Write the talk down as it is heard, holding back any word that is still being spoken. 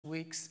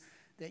weeks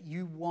that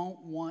you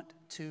won't want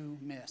to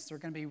miss. They're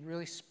going to be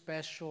really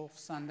special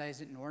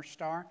Sundays at North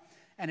Star.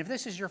 And if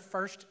this is your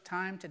first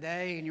time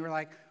today and you were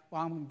like,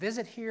 well, I'm going to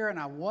visit here, and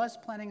I was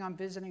planning on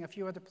visiting a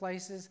few other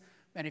places,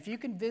 and if you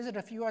can visit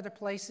a few other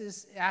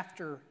places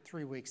after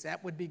 3 weeks,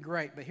 that would be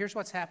great. But here's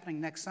what's happening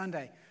next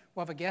Sunday.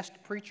 We'll have a guest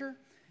preacher.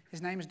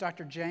 His name is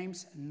Dr.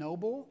 James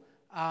Noble.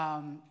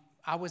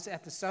 I was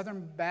at the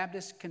Southern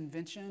Baptist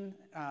Convention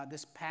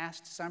this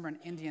past summer in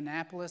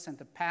Indianapolis at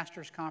the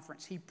Pastors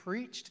Conference. He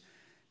preached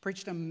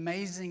an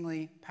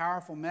amazingly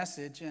powerful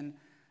message, and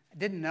I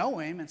didn't know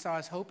him, and so I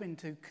was hoping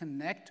to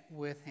connect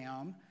with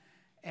him.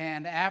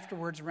 And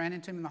afterwards, ran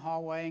into him in the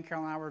hallway, and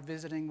Carol and I were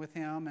visiting with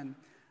him, and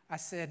I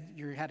said,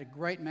 you had a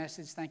great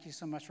message. Thank you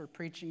so much for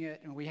preaching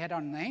it. And we had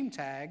our name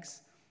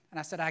tags, and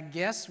I said, I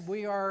guess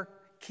we are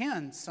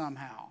kin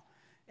somehow.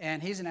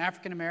 And he's an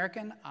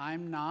African-American.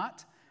 I'm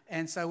not.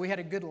 And so we had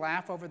a good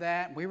laugh over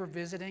that. We were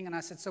visiting, and I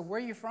said, so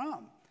where are you from?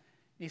 And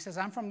he says,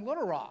 I'm from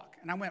Little Rock.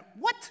 And I went,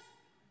 what?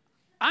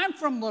 I'm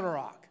from Little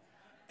Rock.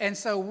 And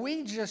so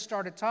we just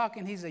started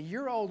talking. He's a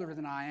year older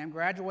than I am,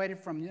 graduated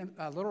from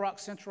Little Rock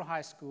Central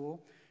High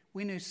School.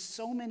 We knew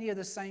so many of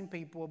the same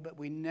people, but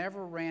we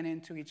never ran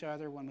into each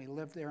other when we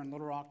lived there in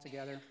Little Rock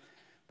together.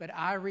 But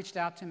I reached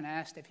out to him and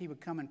asked if he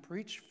would come and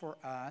preach for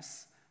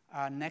us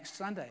next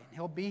Sunday.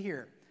 He'll be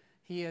here.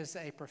 He is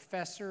a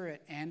professor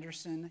at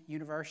Anderson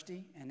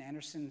University in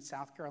Anderson,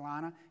 South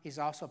Carolina. He's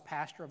also a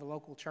pastor of a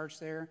local church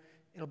there.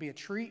 It'll be a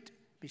treat,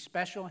 be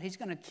special. He's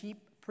going to keep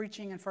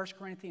preaching in 1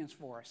 Corinthians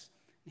for us.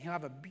 And he'll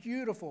have a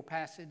beautiful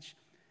passage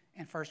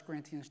in 1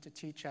 Corinthians to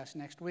teach us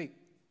next week.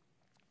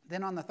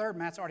 Then on the 3rd,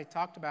 Matt's already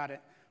talked about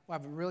it, we'll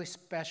have a really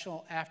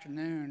special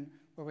afternoon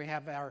where we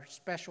have our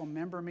special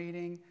member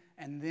meeting,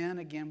 and then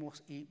again we'll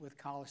eat with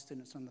college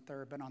students on the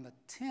 3rd. But on the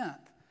 10th,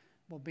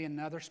 will be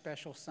another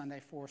special Sunday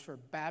for us for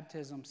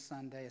Baptism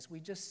Sunday as we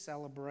just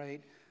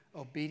celebrate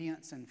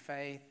obedience and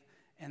faith.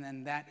 And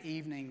then that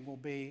evening will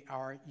be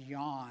our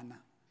young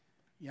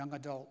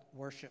adult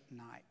worship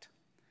night.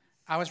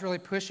 I was really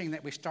pushing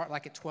that we start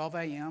like at 12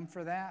 a.m.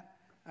 for that,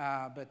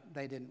 but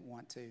they didn't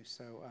want to.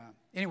 So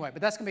anyway,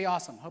 but that's going to be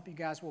awesome. Hope you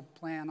guys will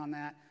plan on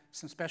that.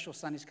 Some special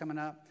Sundays coming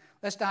up.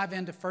 Let's dive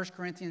into 1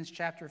 Corinthians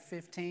chapter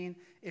 15.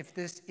 If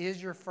this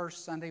is your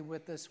first Sunday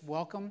with us,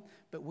 welcome.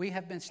 But we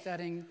have been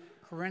studying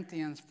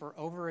Corinthians for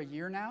over a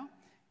year now.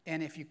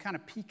 And if you kind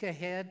of peek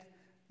ahead,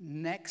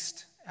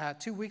 next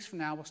 2 weeks from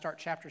now, we'll start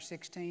chapter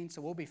 16.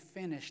 So we'll be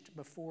finished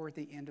before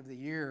the end of the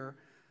year.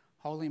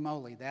 Holy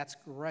moly, that's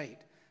great.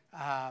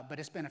 But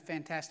it's been a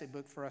fantastic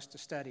book for us to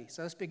study.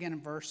 So let's begin in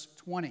verse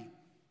 20.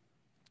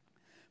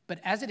 But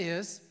as it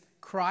is,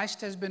 Christ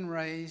has been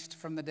raised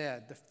from the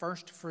dead, the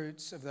first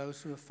fruits of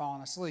those who have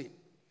fallen asleep.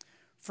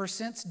 For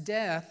since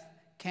death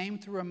came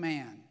through a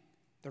man,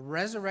 the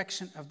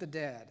resurrection of the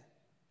dead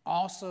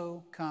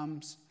also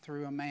comes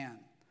through a man.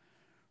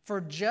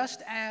 For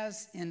just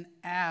as in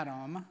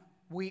Adam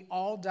we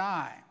all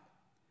die,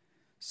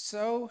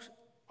 so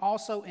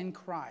also in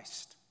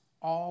Christ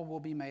all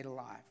will be made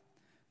alive,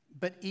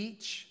 but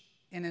each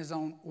in his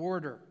own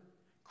order.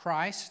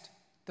 Christ,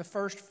 the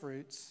first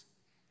fruits,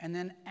 and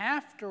then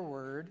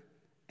afterward,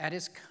 at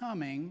his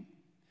coming,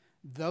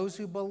 those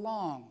who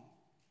belong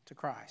to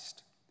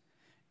Christ.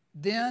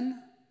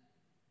 Then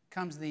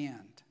comes the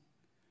end,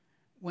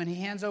 when he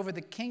hands over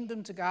the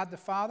kingdom to God the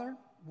Father,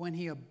 when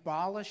he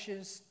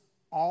abolishes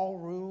all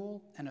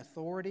rule and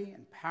authority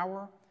and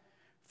power,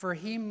 for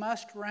he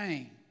must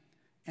reign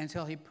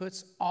until he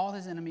puts all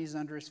his enemies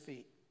under his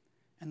feet.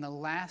 And the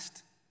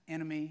last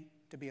enemy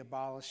to be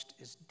abolished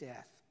is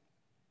death.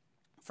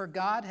 For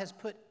God has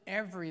put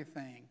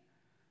everything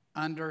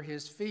under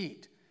his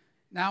feet.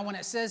 Now, when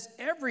it says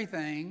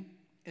everything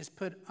is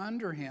put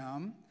under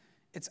him,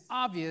 it's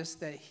obvious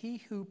that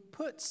he who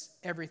puts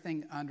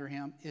everything under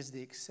him is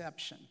the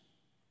exception.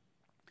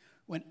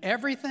 When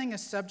everything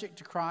is subject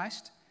to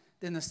Christ,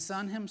 then the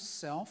Son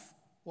himself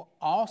will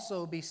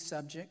also be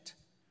subject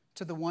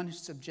to the one who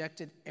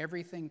subjected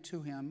everything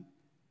to him,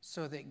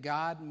 so that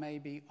God may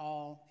be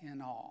all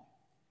in all.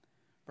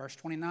 Verse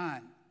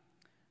 29.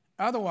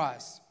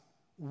 Otherwise,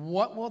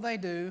 what will they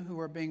do who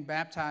are being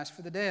baptized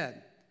for the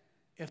dead?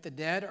 If the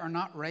dead are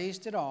not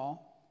raised at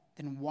all,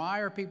 then why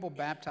are people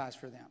baptized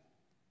for them?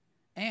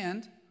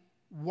 And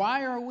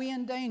why are we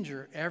in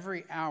danger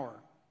every hour?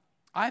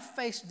 I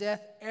face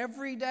death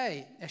every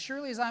day, as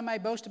surely as I may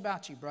boast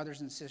about you,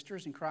 brothers and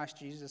sisters, in Christ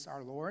Jesus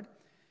our Lord.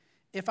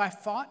 If I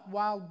fought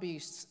wild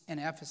beasts in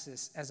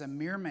Ephesus as a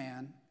mere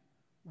man,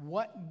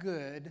 what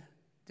good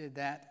did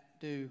that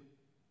do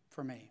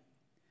for me?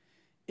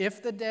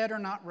 If the dead are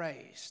not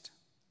raised,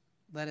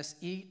 let us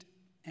eat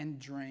and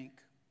drink,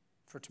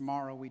 for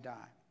tomorrow we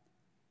die.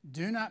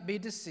 Do not be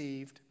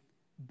deceived.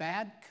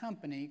 Bad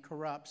company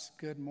corrupts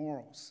good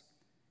morals.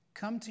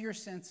 Come to your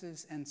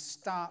senses and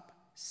stop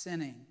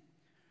sinning.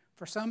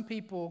 For some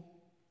people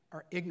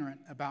are ignorant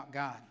about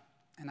God,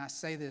 and I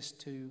say this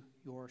to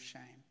your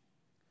shame.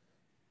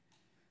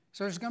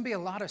 So there's going to be a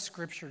lot of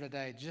scripture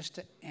today just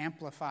to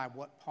amplify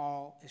what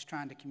Paul is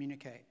trying to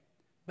communicate.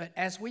 But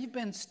as we've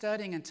been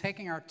studying and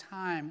taking our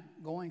time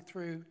going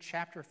through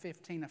chapter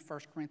 15 of 1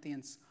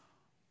 Corinthians,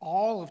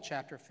 all of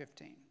chapter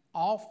 15,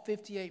 all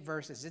 58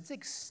 verses, it's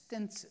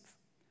extensive,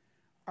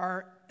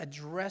 are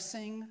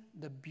addressing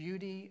the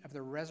beauty of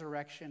the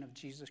resurrection of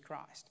Jesus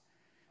Christ.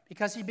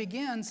 Because he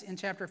begins in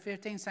chapter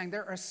 15 saying,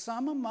 there are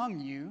some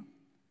among you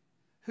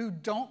who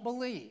don't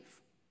believe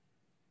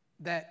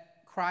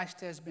that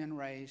Christ has been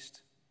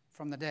raised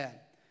from the dead.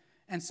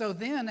 And so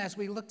then, as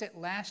we looked at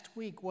last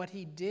week, what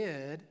he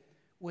did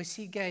was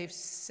he gave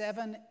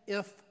 7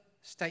 if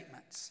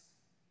statements.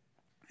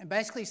 And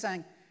basically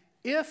saying,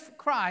 if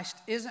Christ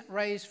isn't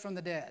raised from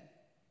the dead,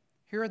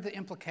 here are the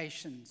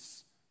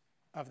implications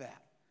of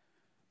that.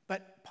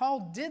 But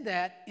Paul did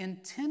that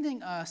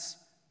intending us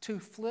to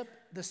flip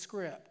the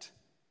script.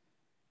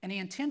 And he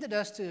intended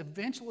us to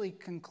eventually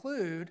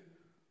conclude,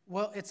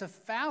 well, it's a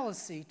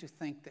fallacy to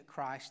think that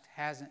Christ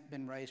hasn't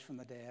been raised from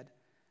the dead.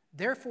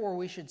 Therefore,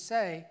 we should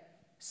say,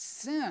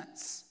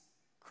 since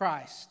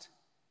Christ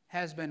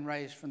has been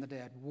raised from the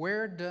dead,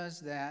 where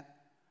does that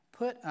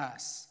put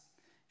us?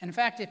 In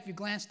fact, if you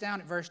glance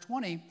down at verse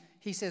 20,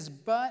 he says,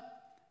 but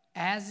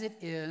as it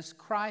is,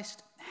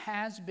 Christ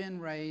has been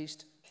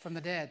raised from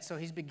the dead. So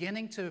he's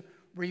beginning to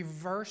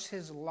reverse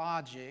his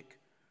logic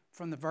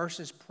from the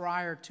verses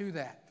prior to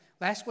that.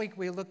 Last week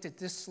we looked at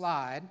this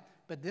slide,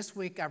 but this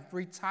week I've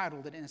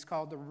retitled it, and it's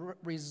called The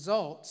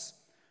Results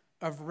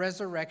of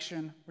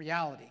Resurrection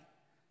Reality.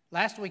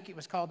 Last week it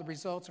was called The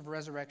Results of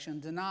Resurrection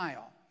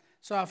Denial.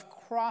 So I've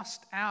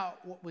crossed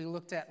out what we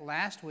looked at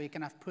last week,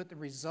 and I've put the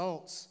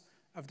results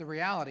of the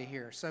reality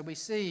here. So we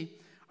see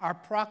our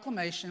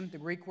proclamation, the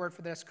Greek word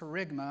for this,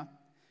 kerygma,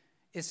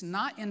 it's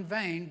not in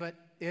vain, but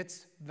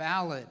it's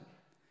valid.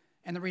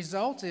 And the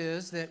result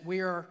is that we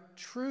are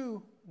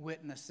true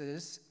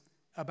witnesses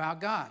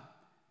about God.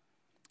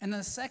 And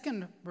the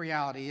second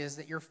reality is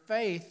that your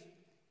faith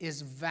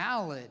is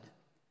valid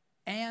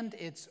and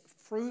it's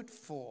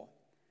fruitful.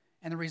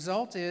 And the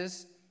result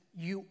is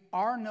you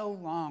are no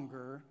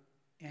longer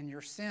in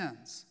your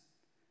sins.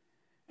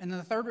 And then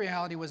the third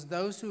reality was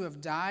those who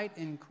have died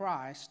in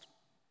Christ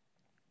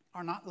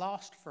are not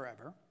lost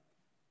forever,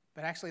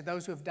 but actually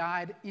those who have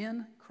died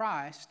in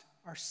Christ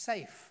are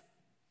safe.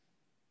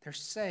 They're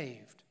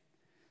saved.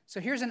 So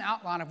here's an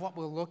outline of what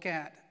we'll look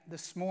at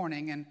this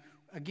morning. And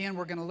again,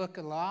 we're going to look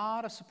at a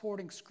lot of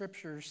supporting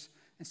scriptures.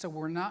 And so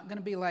we're not going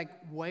to be like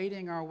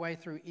wading our way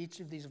through each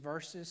of these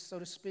verses, so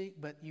to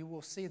speak, but you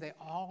will see they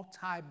all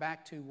tie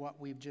back to what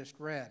we've just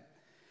read.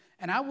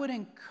 And I would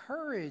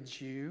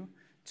encourage you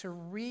to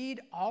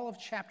read all of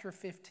chapter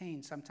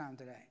 15 sometime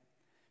today.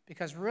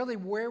 Because really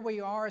where we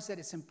are is that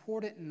it's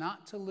important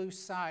not to lose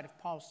sight of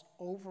Paul's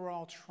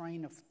overall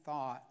train of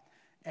thought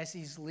as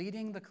he's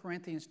leading the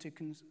Corinthians to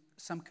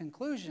some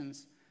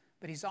conclusions,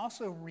 but he's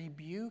also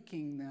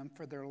rebuking them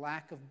for their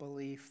lack of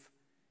belief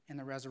in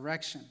the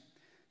resurrection.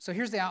 So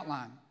here's the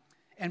outline.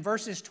 In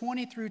verses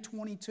 20 through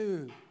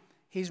 22,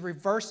 he's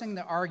reversing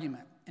the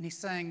argument, and he's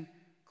saying,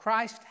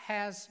 Christ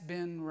has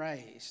been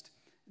raised.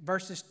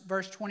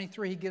 Verse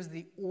 23, he gives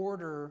the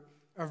order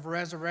of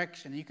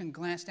resurrection. You can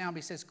glance down, but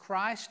he says,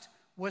 Christ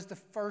was the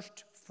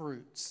first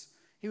fruits.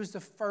 He was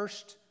the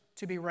first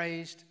to be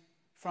raised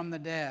from the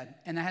dead.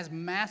 And that has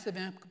massive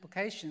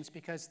implications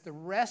because the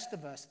rest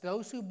of us,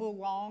 those who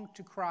belong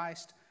to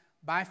Christ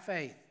by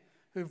faith,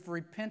 who've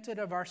repented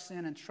of our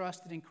sin and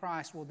trusted in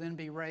Christ, will then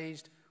be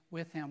raised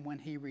with him when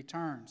he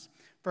returns.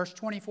 Verse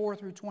 24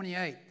 through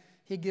 28,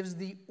 he gives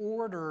the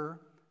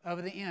order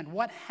of the end.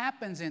 What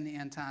happens in the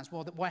end times?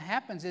 Well, what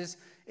happens is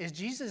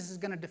Jesus is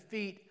going to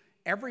defeat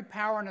every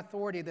power and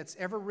authority that's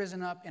ever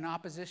risen up in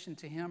opposition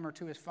to him or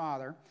to his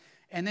Father.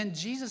 And then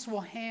Jesus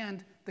will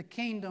hand the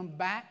kingdom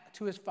back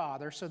to his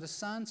Father. So the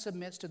Son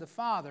submits to the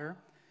Father.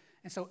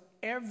 And so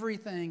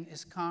everything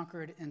is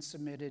conquered and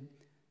submitted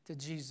to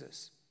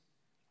Jesus.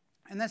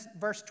 And that's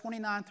verse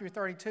 29 through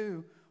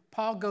 32.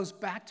 Paul goes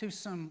back to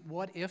some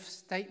what-if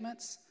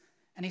statements.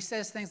 And he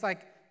says things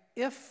like,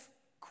 if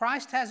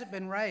Christ hasn't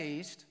been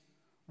raised,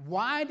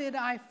 why did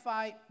I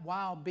fight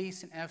wild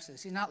beasts in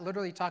Ephesus? He's not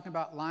literally talking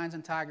about lions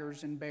and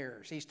tigers and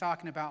bears. He's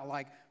talking about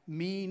like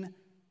mean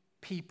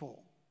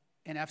people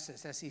in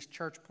Ephesus as he's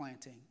church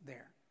planting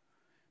there.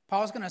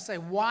 Paul's going to say,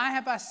 why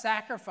have I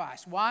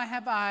sacrificed? Why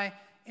have I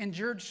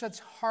endured such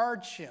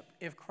hardship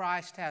if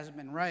Christ hasn't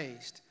been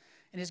raised?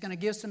 And he's going to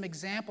give some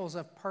examples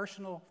of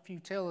personal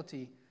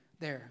futility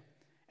there.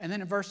 And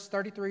then in verses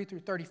 33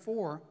 through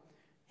 34,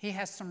 he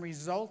has some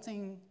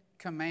resulting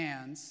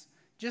commands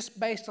just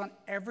based on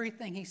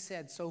everything he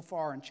said so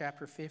far in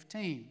chapter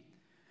 15.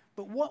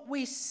 But what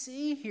we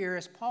see here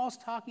as Paul's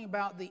talking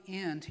about the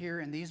end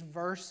here in these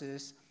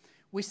verses,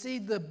 we see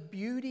the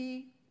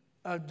beauty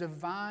of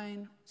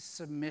divine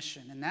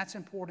submission. And that's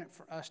important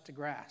for us to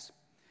grasp.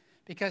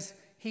 Because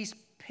he's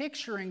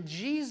picturing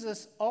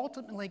Jesus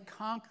ultimately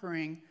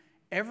conquering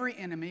every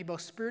enemy, both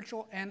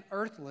spiritual and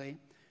earthly,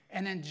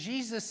 and then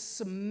Jesus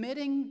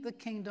submitting the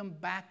kingdom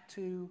back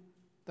to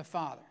the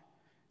Father.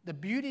 The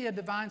beauty of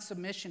divine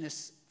submission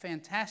is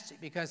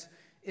fantastic because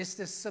it's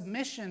the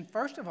submission,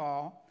 first of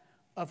all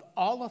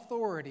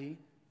authority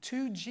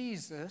to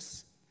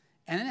Jesus,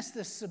 and then it's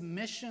the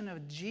submission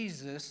of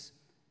Jesus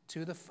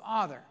to the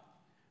Father.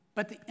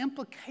 But the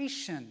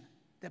implication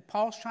that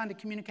Paul's trying to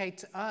communicate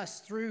to us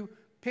through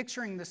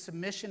picturing the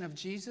submission of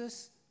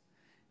Jesus,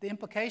 the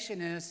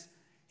implication is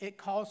it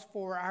calls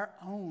for our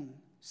own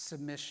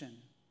submission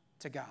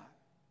to God.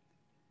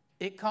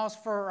 It calls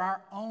for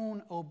our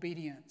own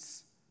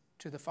obedience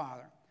to the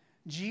Father.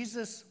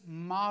 Jesus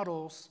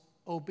models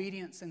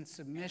obedience and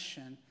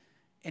submission,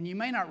 and you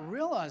may not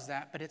realize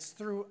that, but it's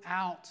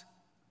throughout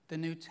the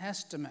New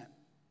Testament.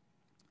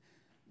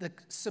 The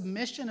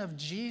submission of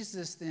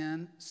Jesus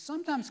then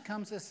sometimes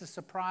comes as a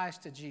surprise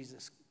to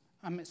Jesus.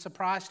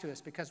 Surprise to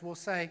us, because we'll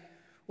say,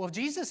 well, if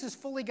Jesus is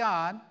fully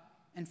God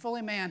and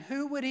fully man,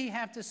 who would he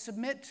have to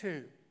submit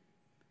to?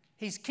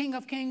 He's King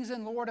of Kings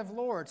and Lord of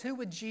Lords. Who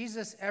would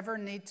Jesus ever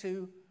need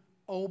to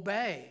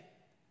obey?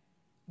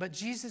 But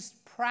Jesus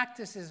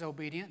practices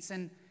obedience,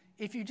 and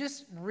if you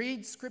just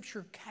read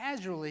Scripture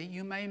casually,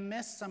 you may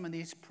miss some of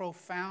these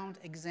profound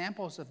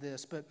examples of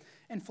this. But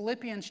in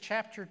Philippians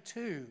chapter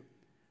 2,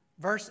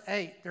 verse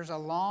 8, there's a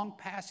long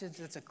passage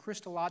that's a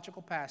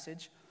Christological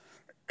passage.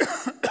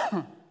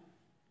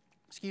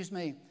 Excuse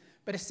me.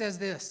 But it says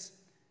this: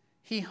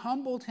 he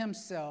humbled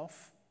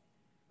himself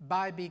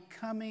by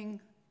becoming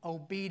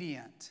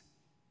obedient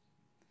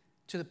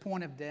to the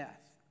point of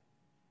death,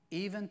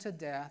 even to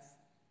death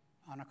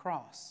on a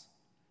cross.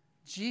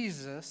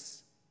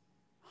 Jesus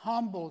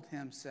humbled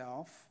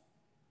himself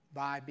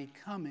by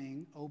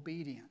becoming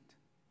obedient.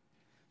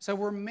 So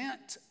we're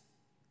meant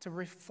to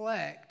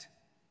reflect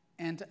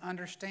and to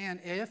understand,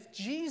 if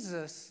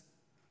Jesus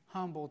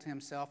humbled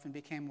himself and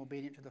became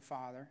obedient to the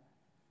Father,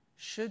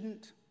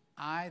 shouldn't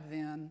I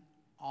then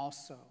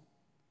also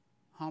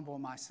humble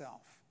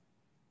myself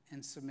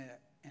and submit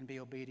and be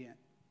obedient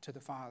to the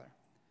Father?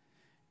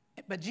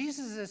 But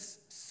Jesus'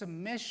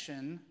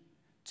 submission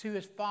to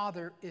his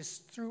Father is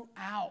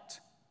throughout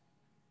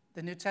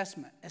the New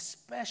Testament,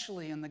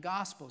 especially in the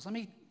Gospels. Let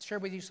me share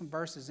with you some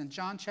verses. In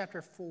John chapter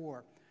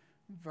 4,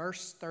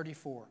 verse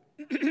 34,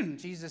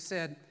 Jesus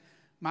said,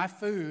 my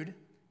food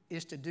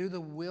is to do the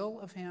will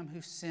of him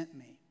who sent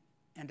me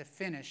and to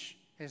finish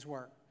his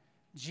work.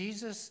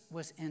 Jesus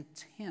was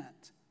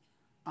intent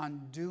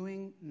on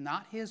doing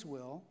not his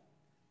will,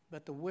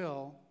 but the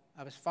will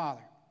of his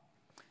Father.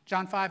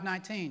 John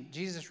 5:19,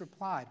 Jesus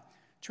replied,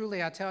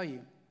 truly I tell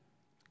you,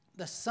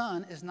 the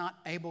Son is not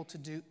able to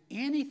do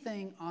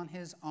anything on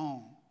his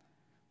own,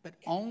 but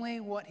only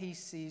what he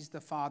sees the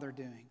Father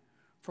doing.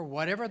 For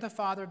whatever the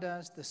Father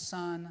does, the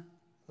Son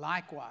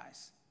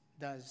likewise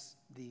does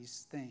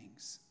these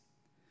things.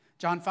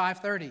 John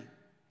 5:30,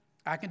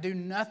 I can do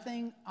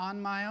nothing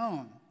on my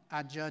own.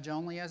 I judge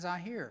only as I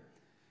hear,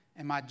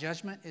 and my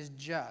judgment is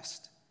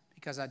just,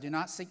 because I do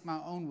not seek my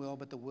own will,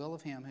 but the will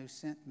of him who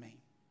sent me.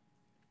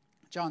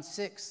 John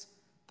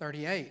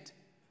 6:38,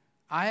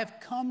 I have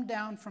come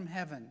down from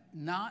heaven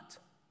not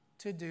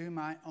to do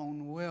my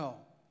own will,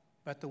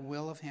 but the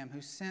will of him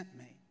who sent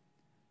me.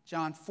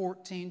 John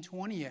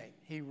 14:28,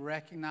 he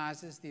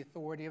recognizes the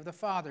authority of the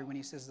Father when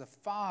he says, the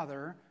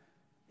Father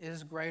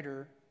is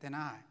greater than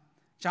I.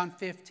 John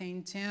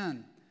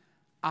 15:10,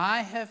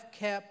 I have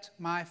kept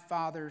my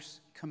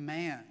Father's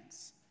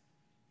commands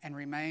and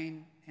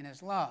remain in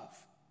his love.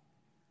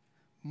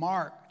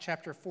 Mark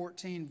chapter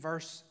 14,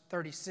 verse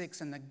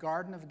 36, in the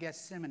Garden of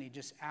Gethsemane,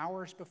 just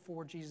hours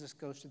before Jesus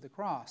goes to the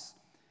cross,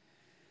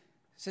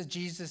 it says,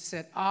 Jesus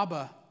said,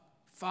 Abba,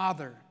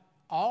 Father,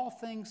 all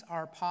things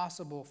are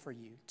possible for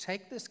you.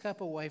 Take this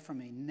cup away from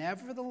me.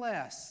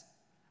 Nevertheless,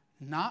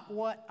 not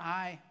what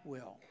I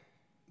will,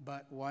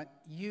 but what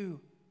you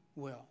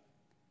will.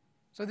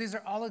 So these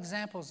are all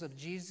examples of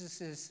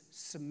Jesus'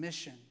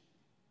 submission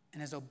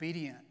and his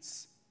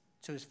obedience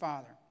to his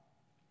Father,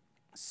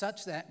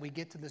 such that we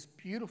get to this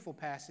beautiful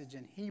passage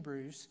in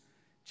Hebrews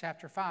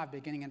chapter 5,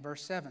 beginning in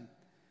verse 7.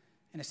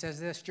 And it says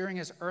this, during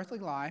his earthly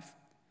life,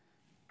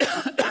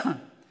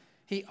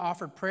 he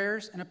offered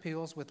prayers and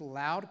appeals with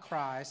loud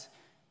cries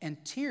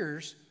and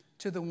tears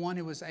to the one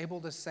who was able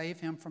to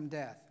save him from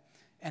death.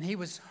 And he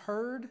was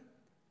heard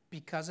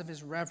because of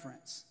his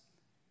reverence.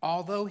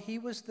 Although he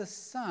was the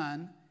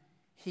Son,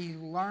 he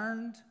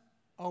learned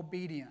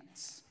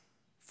obedience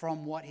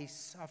from what he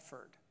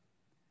suffered.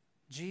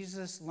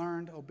 Jesus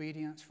learned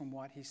obedience from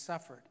what he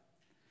suffered.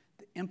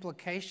 The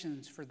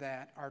implications for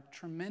that are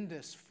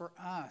tremendous for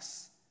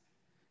us.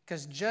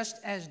 Because just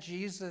as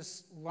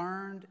Jesus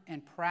learned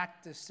and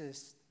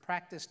practiced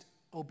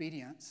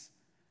obedience,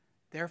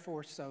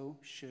 therefore so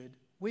should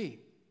we.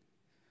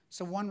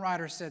 So one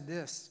writer said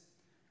this,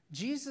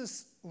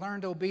 Jesus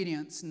learned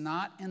obedience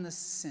not in the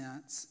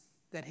sense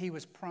that he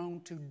was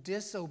prone to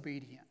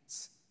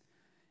disobedience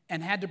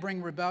and had to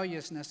bring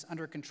rebelliousness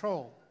under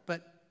control,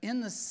 but in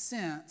the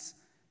sense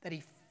that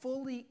he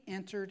fully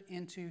entered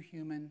into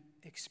human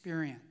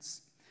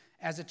experience.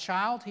 As a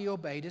child, he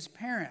obeyed his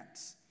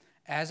parents.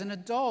 As an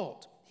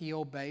adult, he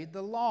obeyed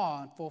the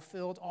law and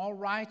fulfilled all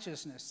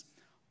righteousness.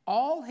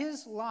 All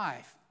his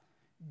life,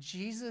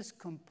 Jesus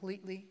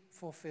completely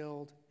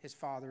fulfilled his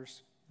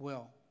Father's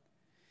will.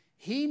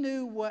 He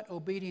knew what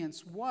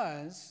obedience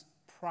was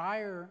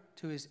prior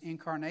to his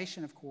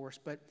incarnation, of course,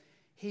 but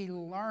he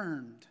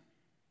learned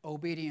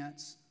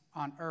obedience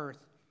on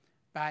earth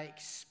by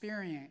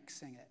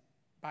experiencing it,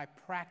 by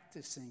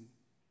practicing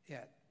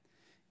it.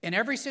 In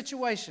every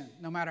situation,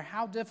 no matter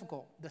how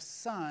difficult, the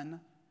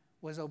Son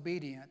was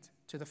obedient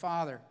to the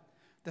Father.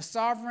 The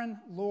sovereign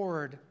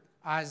Lord,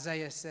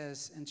 Isaiah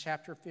says in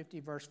chapter 50,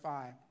 verse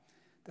 5,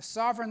 the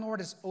sovereign Lord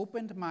has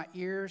opened my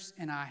ears,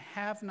 and I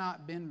have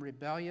not been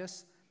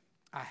rebellious.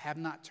 I have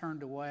not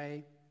turned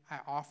away. I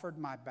offered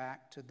my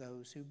back to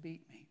those who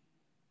beat me.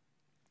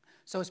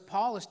 So as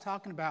Paul is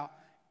talking about,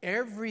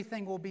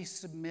 everything will be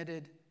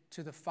submitted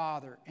to the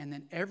Father, and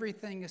then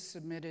everything is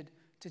submitted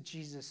to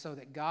Jesus so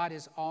that God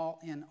is all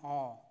in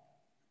all.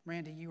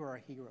 Randy, you are a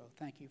hero.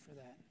 Thank you for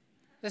that.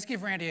 Let's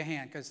give Randy a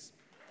hand because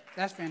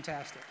that's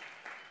fantastic.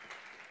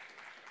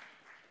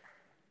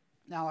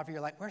 Now, if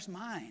you're like, where's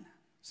mine?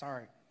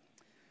 Sorry.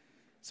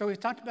 So we've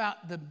talked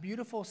about the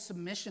beautiful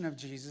submission of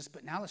Jesus,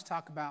 but now let's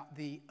talk about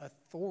the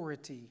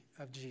authority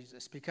of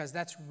Jesus, because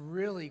that's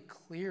really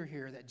clear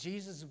here that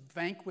Jesus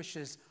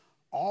vanquishes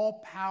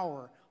all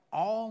power,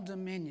 all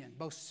dominion,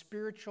 both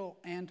spiritual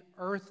and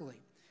earthly.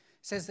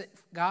 It says that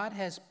God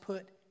has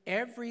put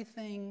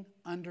everything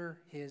under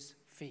his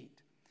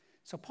feet.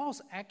 So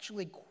Paul's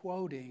actually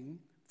quoting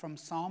from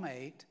Psalm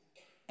 8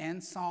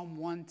 and Psalm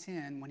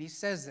 110 when he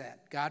says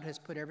that. God has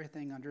put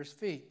everything under his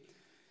feet.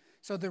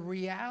 So the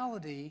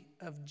reality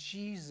of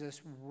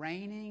Jesus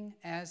reigning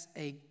as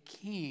a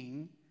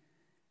king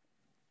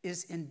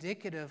is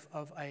indicative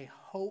of a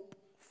hope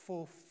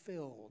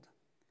fulfilled.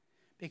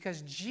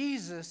 Because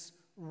Jesus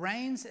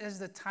reigns as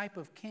the type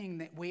of king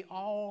that we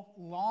all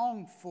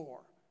long for,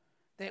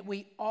 that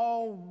we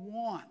all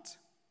want.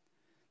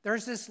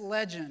 There's this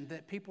legend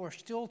that people are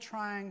still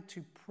trying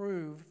to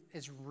prove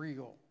is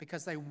real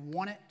because they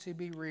want it to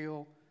be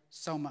real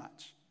so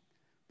much.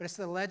 But it's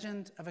the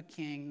legend of a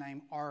king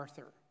named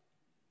Arthur.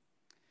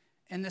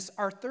 In this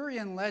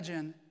Arthurian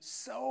legend,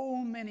 so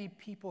many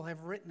people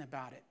have written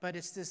about it, but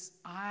it's this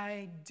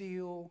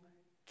ideal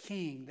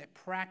king that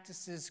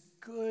practices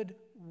good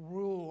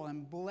rule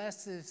and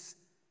blesses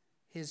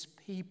his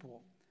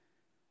people.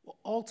 Well,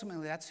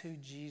 ultimately, that's who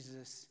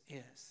Jesus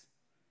is.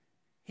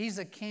 He's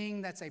a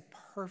king that's a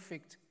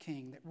perfect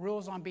king that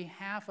rules on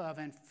behalf of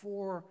and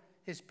for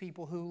his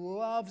people, who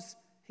loves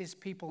his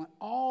people, and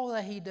all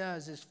that he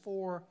does is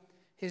for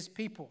his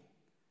people.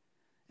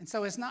 And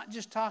so it's not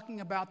just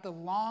talking about the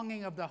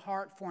longing of the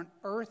heart for an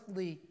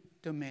earthly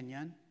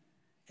dominion.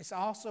 It's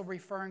also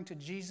referring to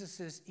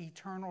Jesus'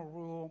 eternal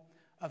rule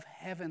of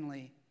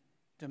heavenly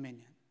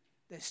dominion.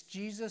 That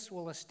Jesus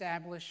will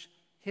establish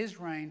his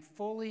reign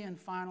fully and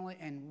finally,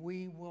 and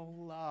we will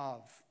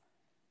love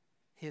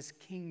his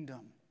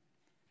kingdom.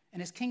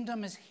 And his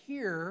kingdom is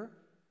here,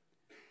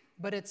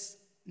 but it's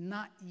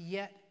not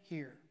yet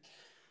here.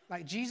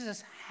 Like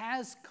Jesus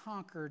has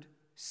conquered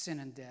sin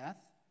and death,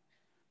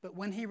 but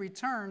when he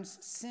returns,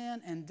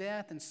 sin and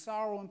death and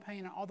sorrow and pain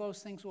and all those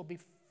things will be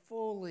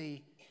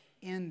fully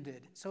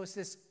ended. So it's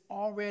this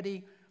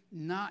already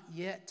not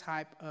yet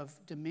type of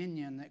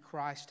dominion that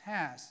Christ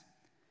has.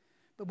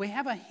 But we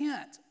have a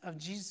hint of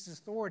Jesus'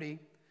 authority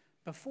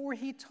before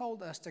he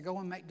told us to go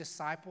and make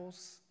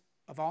disciples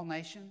of all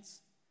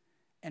nations.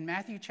 In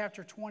Matthew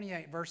chapter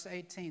 28, verse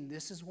 18,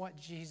 this is what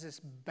Jesus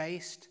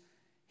based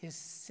his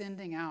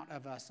sending out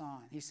of us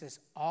on. He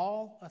says,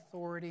 all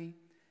authority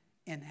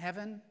in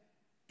heaven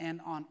and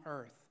on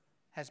earth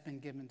has been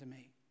given to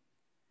me.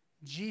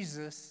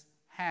 Jesus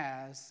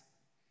has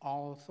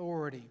all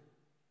authority.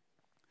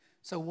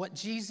 So what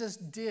Jesus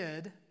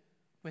did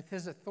with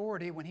his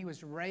authority when he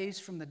was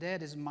raised from the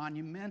dead is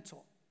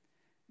monumental.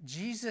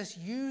 Jesus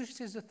used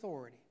his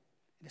authority,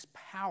 his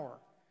power,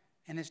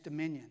 and his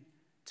dominion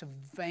to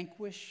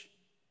vanquish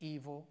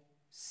evil,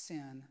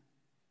 sin,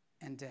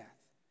 and death.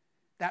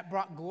 That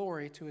brought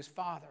glory to his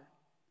Father.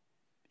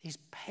 He's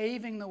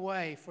paving the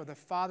way for the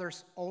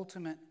Father's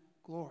ultimate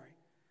glory.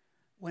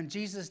 When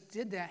Jesus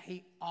did that,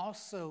 he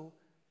also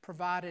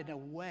provided a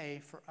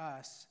way for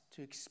us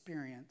to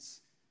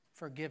experience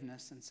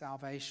forgiveness and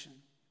salvation.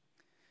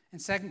 In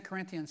 2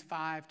 Corinthians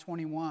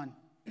 5:21,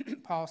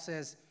 Paul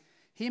says,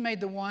 he made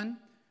the one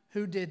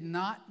who did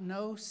not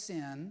know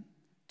sin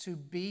to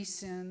be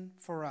sin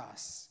for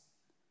us,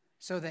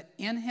 so that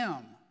in him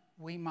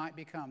we might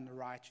become the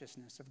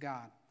righteousness of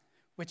God,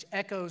 which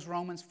echoes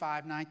Romans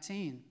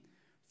 5:19.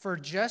 For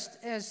just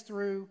as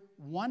through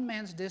one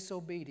man's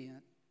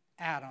disobedience,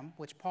 Adam,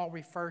 which Paul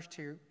refers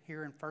to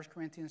here in 1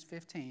 Corinthians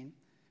 15,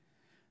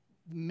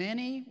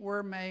 many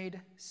were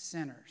made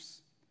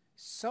sinners.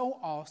 So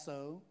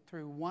also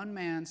through one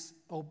man's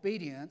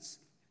obedience,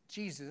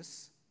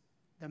 Jesus,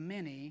 the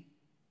many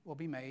will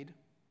be made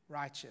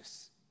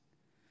righteous.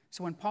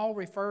 So when Paul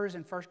refers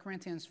in 1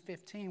 Corinthians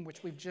 15,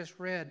 which we've just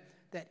read,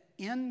 that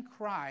in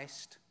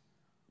Christ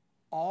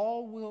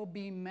all will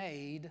be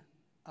made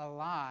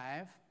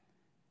alive,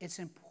 it's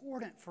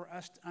important for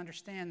us to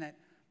understand that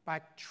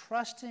by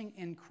trusting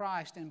in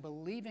Christ and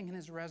believing in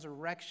his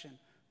resurrection,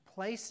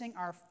 placing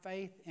our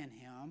faith in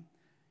him,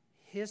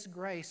 his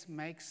grace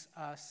makes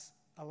us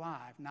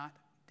alive, not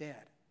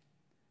dead.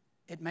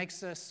 It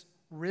makes us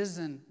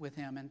risen with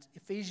him. In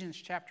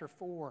Ephesians chapter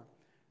 2,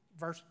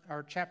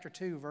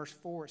 verse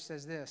 4, it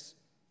says this: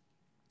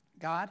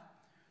 God,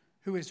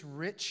 who is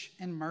rich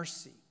in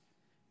mercy,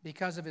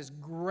 because of his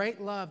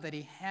great love that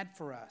he had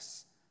for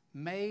us,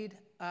 made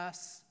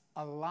us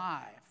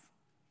alive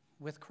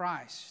with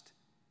Christ,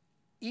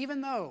 even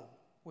though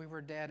we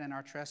were dead in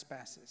our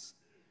trespasses.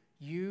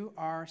 You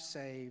are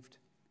saved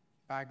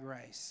by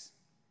grace.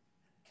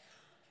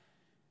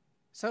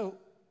 So,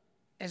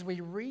 as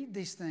we read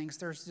these things,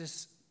 there's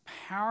this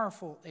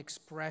powerful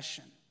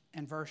expression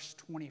in verse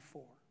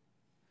 24.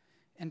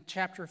 In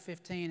chapter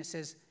 15, it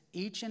says,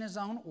 each in his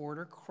own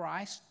order,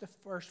 Christ the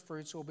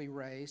firstfruits will be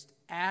raised.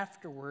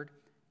 Afterward,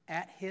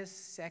 at his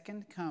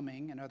second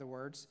coming, in other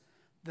words,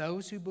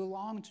 those who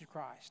belong to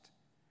Christ.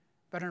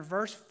 But in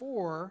verse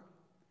 4,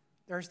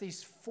 there's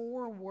these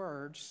 4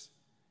 words,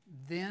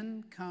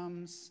 then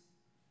comes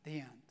the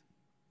end.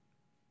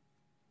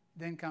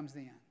 Then comes the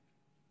end.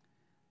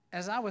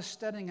 As I was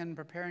studying and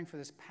preparing for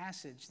this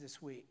passage this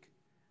week,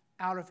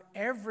 out of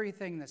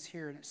everything that's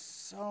here, and it's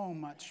so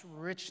much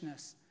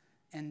richness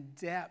and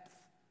depth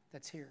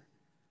that's here,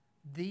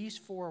 these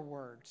 4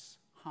 words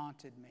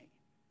haunted me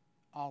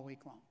all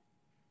week long.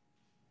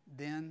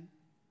 Then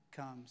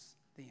comes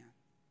the end.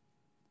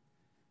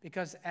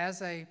 Because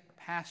as a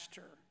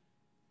pastor,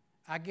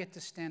 I get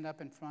to stand up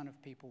in front of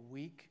people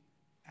week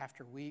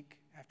after week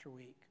after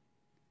week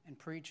and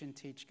preach and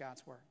teach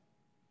God's word.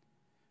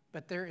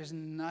 But there is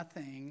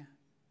nothing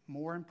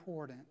more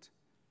important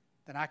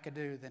that I could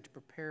do than to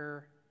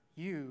prepare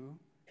you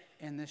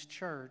in this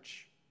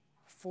church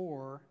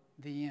for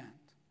the end.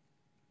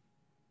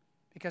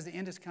 Because the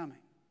end is coming.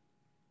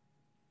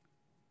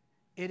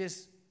 It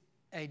is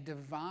a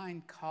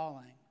divine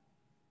calling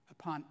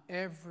upon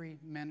every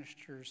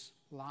minister's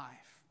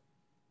life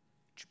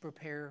to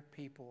prepare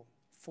people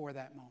for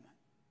that moment.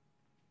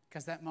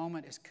 Because that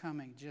moment is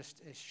coming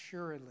just as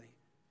surely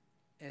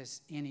as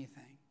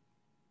anything.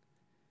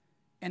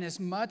 And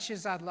as much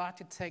as I'd like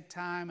to take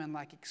time and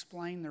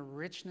explain the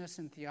richness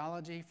in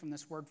theology from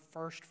this word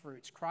first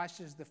fruits,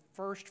 Christ is the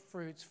first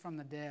fruits from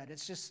the dead.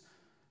 It's just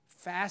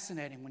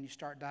fascinating when you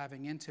start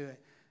diving into it.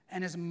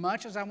 And as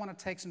much as I want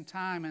to take some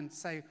time and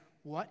say,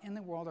 what in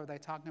the world are they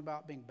talking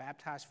about being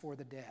baptized for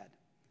the dead?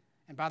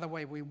 And by the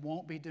way, we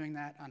won't be doing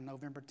that on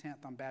November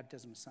 10th on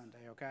Baptism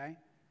Sunday, okay?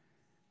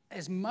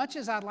 As much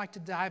as I'd like to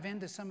dive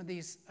into some of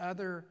these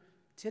other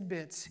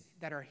tidbits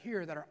that are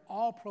here that are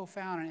all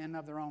profound and in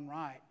of their own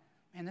right,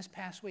 and this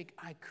past week,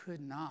 I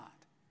could not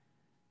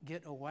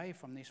get away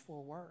from these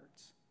 4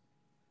 words.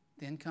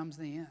 Then comes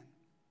the end.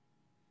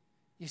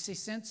 You see,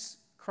 since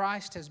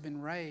Christ has been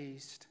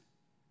raised,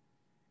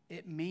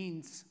 it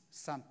means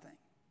something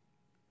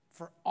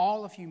for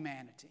all of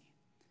humanity.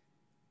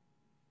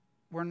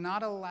 We're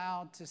not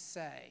allowed to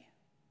say,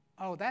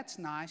 oh, that's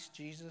nice,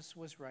 Jesus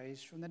was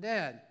raised from the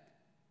dead.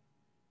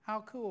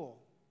 How cool.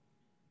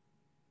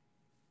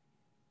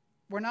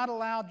 We're not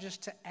allowed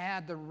just to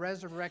add the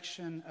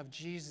resurrection of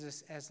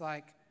Jesus as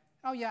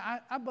oh yeah,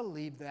 I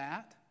believe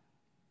that.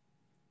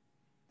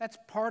 That's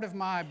part of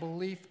my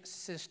belief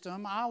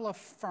system. I'll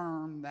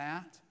affirm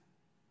that.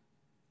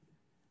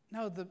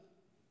 No,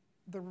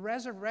 the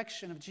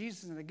resurrection of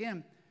Jesus, and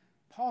again,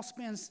 Paul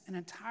spends an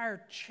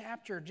entire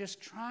chapter just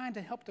trying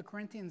to help the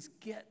Corinthians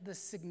get the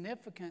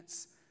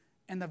significance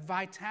and the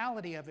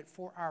vitality of it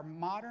for our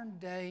modern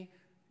day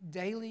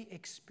daily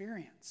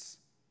experience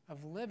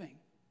of living.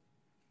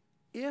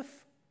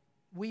 If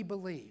we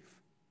believe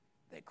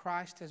that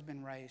Christ has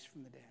been raised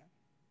from the dead,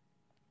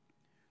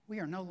 we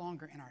are no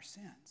longer in our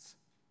sins.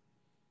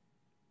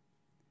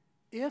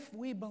 If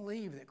we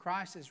believe that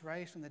Christ is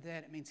raised from the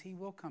dead, it means he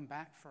will come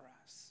back for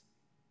us.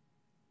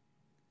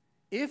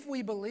 If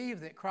we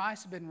believe that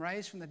Christ has been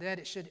raised from the dead,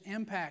 it should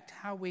impact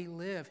how we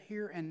live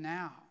here and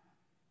now.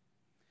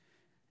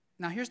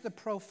 Now, here's the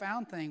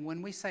profound thing.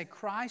 When we say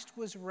Christ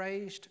was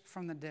raised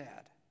from the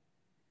dead,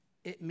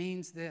 it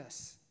means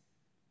this.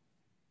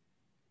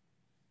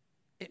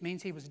 It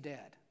means he was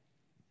dead.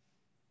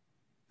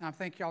 Now, I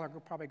think y'all are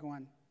probably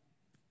going,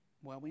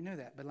 well, we knew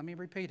that, but let me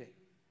repeat it.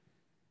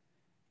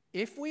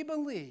 If we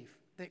believe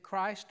that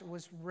Christ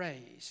was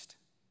raised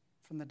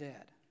from the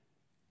dead,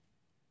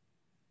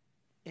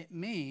 it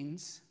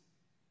means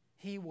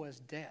he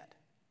was dead.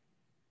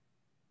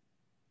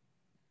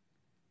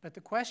 But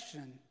the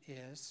question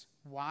is,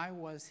 why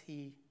was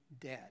he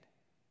dead?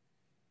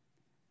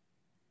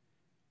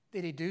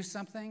 Did he do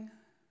something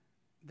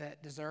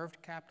that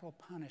deserved capital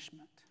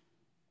punishment?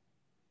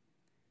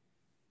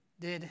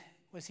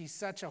 Was he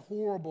such a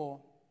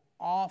horrible,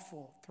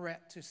 awful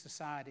threat to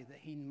society that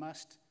he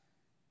must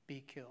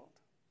be killed?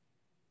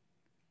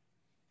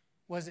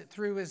 Was it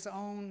through his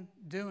own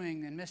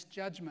doing and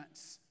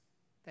misjudgments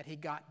that he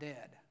got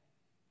dead?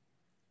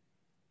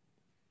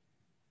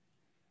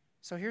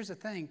 So here's the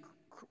thing.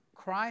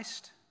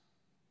 Christ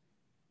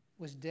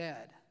was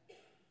dead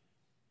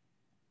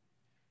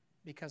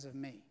because of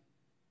me.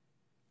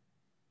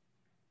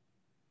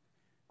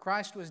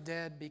 Christ was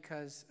dead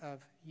because of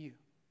you.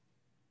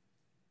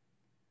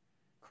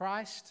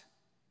 Christ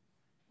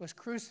was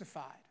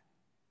crucified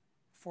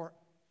for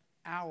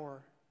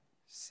our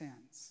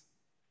sins.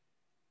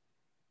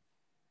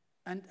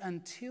 And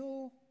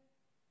until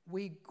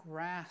we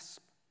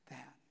grasp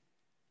that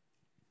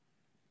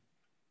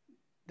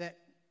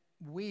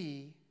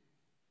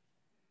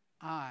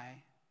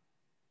I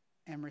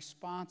am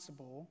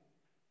responsible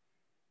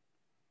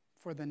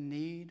for the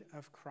need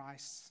of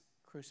Christ's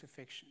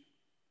crucifixion.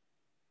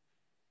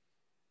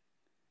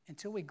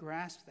 Until we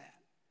grasp that,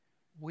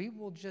 we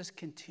will just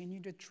continue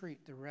to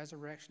treat the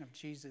resurrection of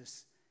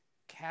Jesus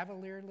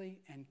cavalierly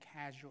and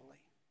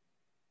casually.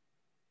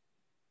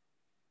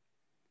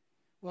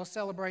 We'll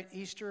celebrate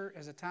Easter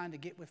as a time to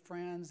get with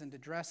friends and to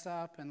dress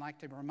up and like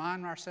to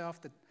remind ourselves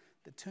that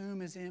the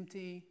tomb is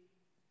empty.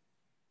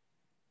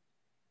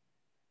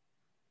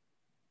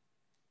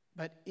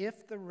 But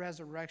if the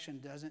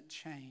resurrection doesn't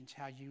change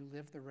how you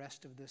live the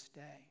rest of this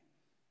day,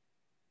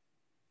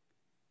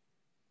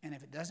 and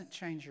if it doesn't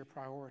change your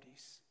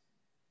priorities,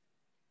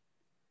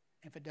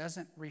 if it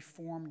doesn't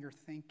reform your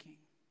thinking,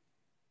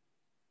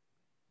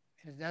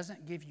 and it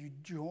doesn't give you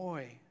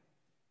joy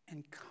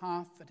and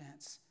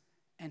confidence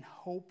and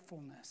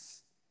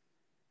hopefulness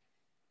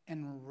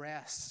and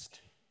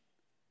rest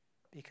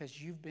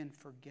because you've been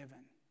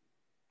forgiven,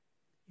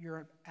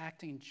 you're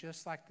acting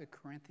just like the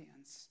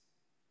Corinthians,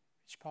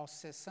 which Paul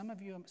says, some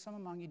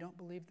among you don't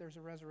believe there's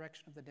a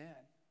resurrection of the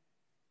dead.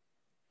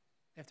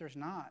 If there's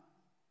not,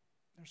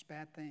 there's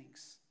bad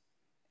things.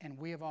 And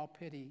we of all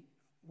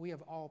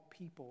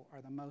people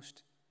are the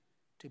most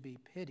to be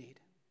pitied.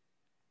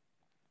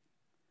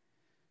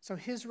 So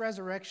his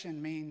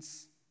resurrection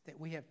means that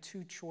we have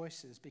two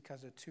choices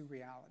because of two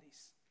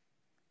realities.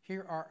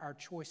 Here are our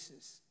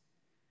choices.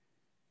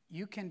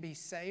 You can be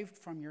saved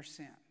from your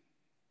sin,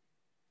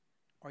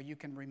 or you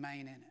can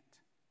remain in it.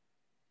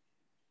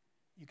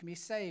 You can be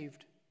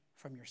saved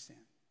from your sin,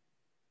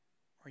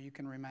 or you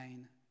can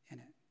remain in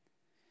it.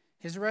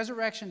 His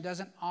resurrection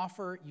doesn't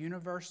offer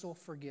universal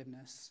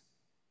forgiveness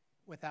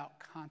without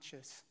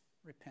conscious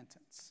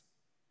repentance.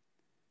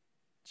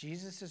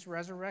 Jesus'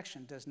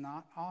 resurrection does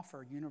not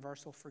offer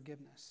universal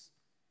forgiveness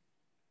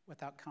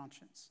without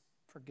conscience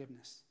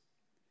forgiveness.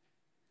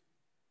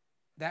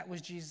 That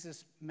was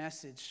Jesus'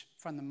 message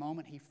from the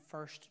moment he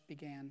first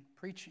began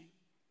preaching.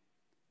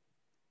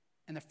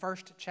 In the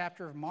first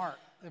chapter of Mark,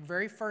 the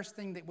very first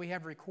thing that we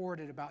have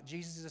recorded about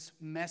Jesus'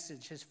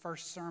 message, his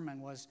first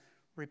sermon, was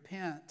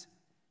repent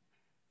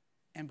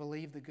and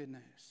believe the good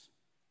news.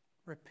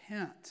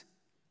 Repent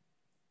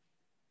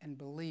and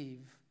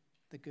believe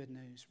the good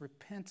news.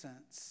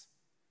 Repentance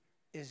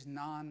is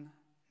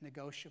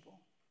non-negotiable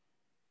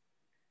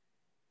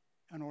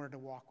in order to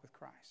walk with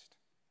Christ.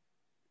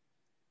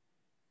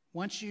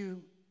 Once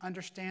you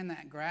understand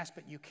that and grasp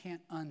it, you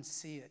can't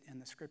unsee it in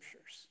the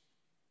Scriptures.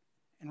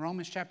 In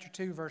Romans chapter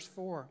 2, verse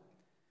 4,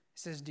 it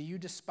says, "Do you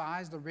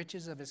despise the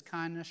riches of his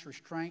kindness,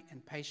 restraint,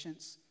 and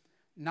patience,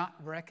 not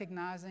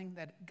recognizing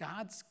that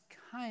God's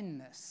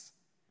kindness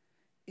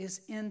is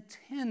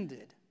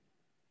intended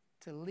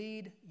to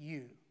lead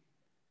you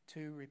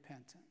to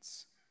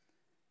repentance?"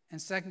 In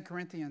 2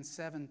 Corinthians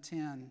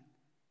 7:10,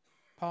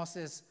 Paul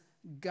says,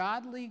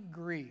 "Godly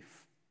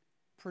grief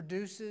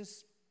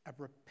produces a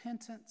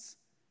repentance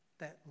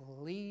that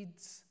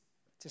leads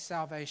to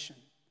salvation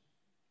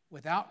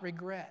without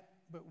regret,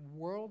 but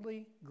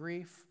worldly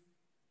grief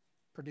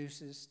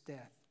produces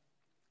death."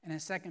 And in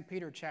 2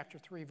 Peter chapter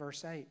 3,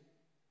 verse 8,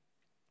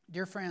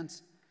 "Dear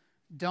friends,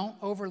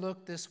 don't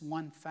overlook this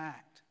one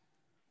fact.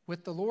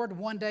 With the Lord,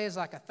 one day is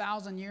like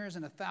 1,000 years,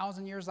 and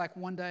 1,000 years like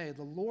one day.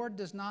 The Lord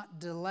does not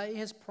delay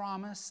his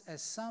promise,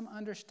 as some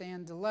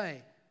understand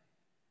delay,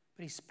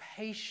 but he's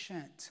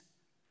patient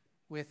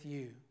with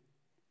you,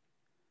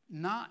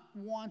 not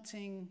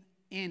wanting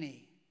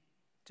any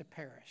to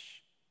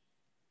perish,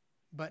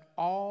 but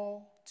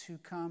all to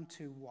come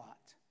to"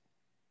 what?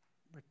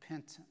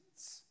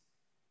 Repentance.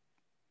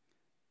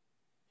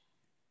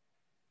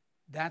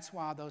 That's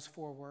why those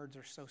four words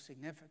are so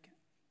significant.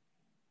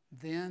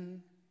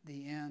 Then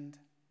the end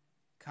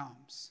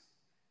comes.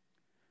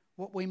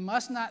 What we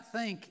must not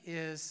think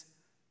is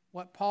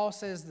what Paul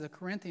says the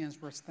Corinthians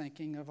were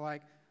thinking of,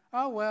 like,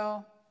 oh,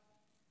 well,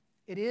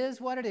 it is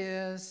what it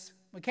is.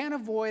 We can't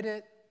avoid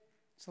it.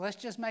 So let's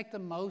just make the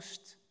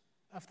most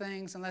of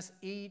things and let's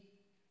eat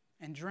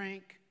and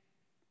drink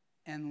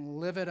and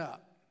live it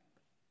up.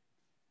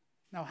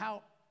 No,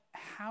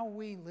 how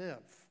we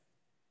live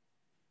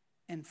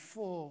in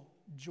full,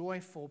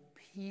 joyful,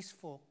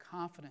 peaceful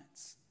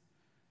confidence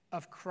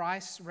of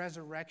Christ's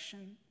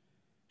resurrection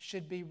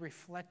should be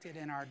reflected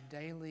in our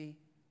daily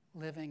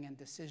living and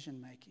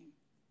decision-making.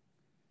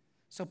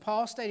 So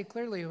Paul stated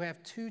clearly we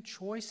have two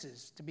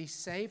choices: to be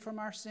saved from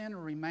our sin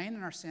or remain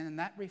in our sin, and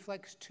that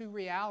reflects two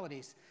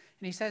realities.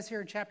 And he says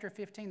here in chapter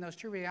 15, those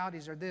two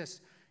realities are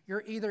this: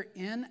 you're either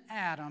in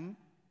Adam,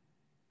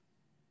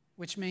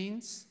 which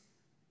means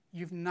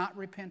you've not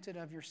repented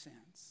of your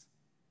sins,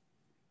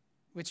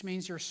 which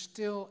means you're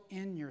still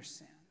in your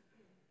sin,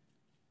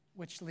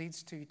 which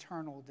leads to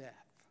eternal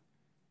death.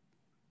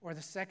 Or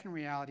the second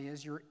reality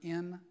is you're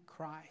in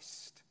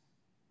Christ,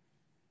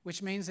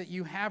 which means that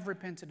you have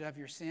repented of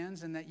your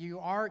sins and that you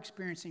are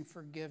experiencing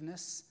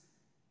forgiveness,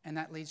 and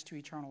that leads to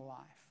eternal life.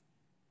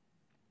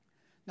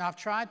 Now, I've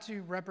tried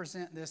to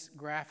represent this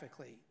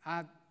graphically.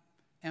 I'm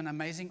an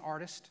amazing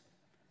artist.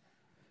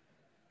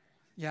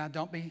 Yeah,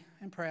 don't be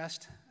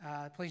impressed.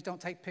 Please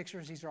don't take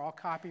pictures. These are all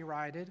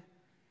copyrighted.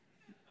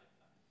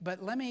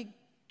 But let me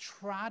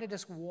try to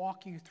just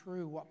walk you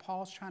through what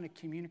Paul's trying to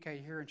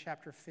communicate here in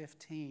chapter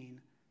 15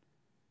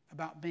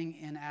 about being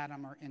in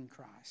Adam or in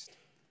Christ.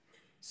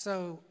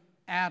 So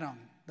Adam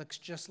looks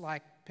just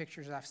like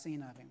pictures I've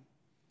seen of him.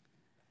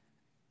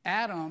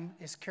 Adam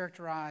is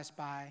characterized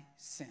by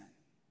sin.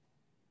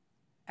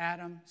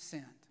 Adam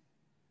sinned.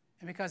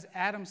 And because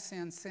Adam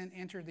sinned, sin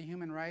entered the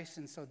human race,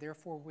 and so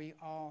therefore we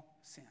all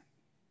sin.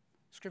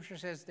 Scripture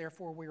says,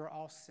 therefore we are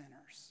all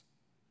sinners.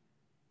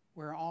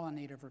 We're all in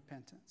need of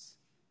repentance.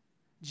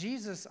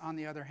 Jesus, on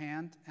the other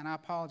hand, and I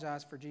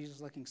apologize for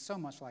Jesus looking so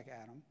much like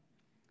Adam,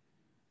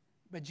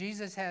 but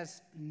Jesus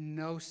has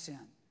no sin.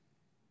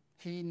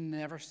 He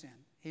never sinned.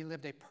 He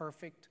lived a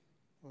perfect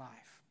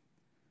life.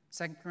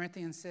 2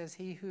 Corinthians says,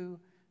 he who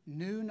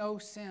knew no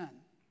sin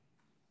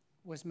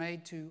was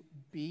made to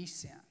be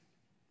sin,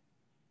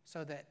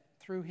 so that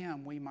through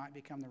him we might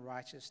become the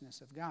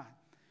righteousness of God.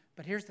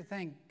 But here's the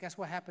thing. Guess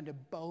what happened to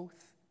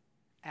both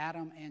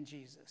Adam and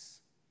Jesus?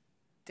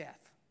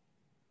 Death.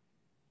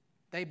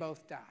 They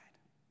both died.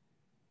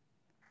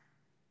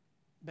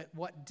 But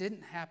what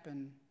didn't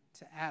happen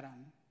to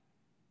Adam,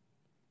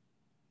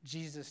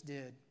 Jesus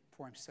did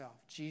for himself.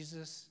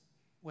 Jesus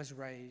was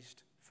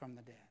raised from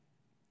the dead.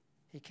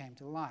 He came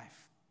to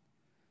life.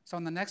 So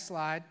on the next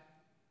slide,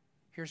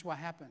 here's what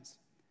happens.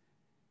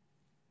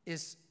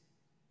 Is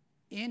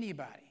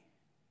anybody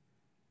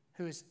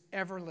who has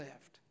ever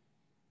lived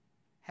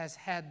has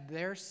had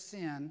their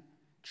sin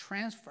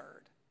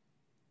transferred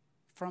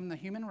from the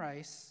human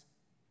race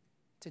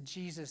to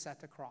Jesus at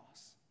the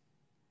cross.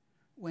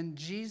 When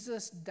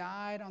Jesus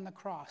died on the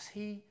cross,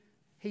 he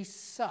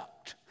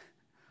sucked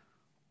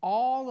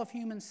all of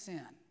human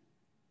sin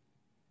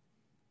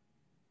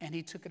and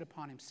he took it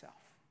upon himself.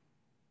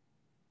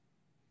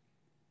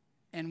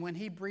 And when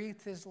he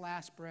breathed his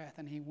last breath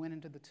and he went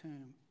into the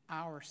tomb,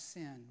 our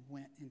sin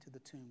went into the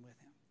tomb with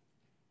him.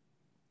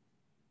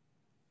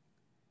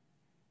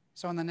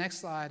 So on the next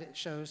slide, it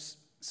shows,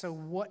 so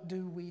what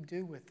do we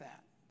do with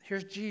that?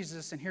 Here's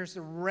Jesus, and here's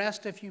the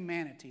rest of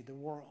humanity, the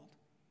world.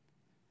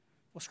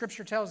 Well,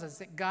 Scripture tells us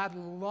that God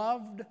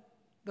loved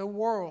the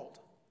world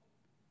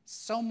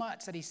so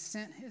much that he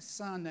sent his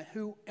Son, that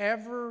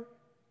whoever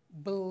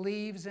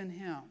believes in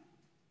him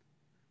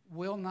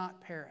will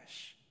not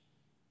perish,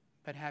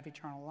 but have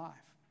eternal life.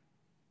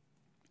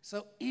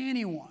 So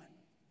anyone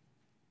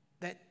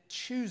that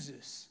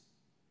chooses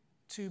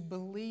to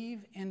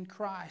believe in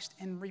Christ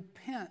and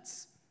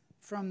repents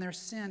from their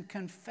sin,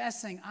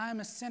 confessing, I'm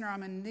a sinner,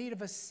 I'm in need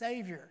of a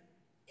Savior,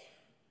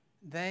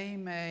 they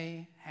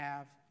may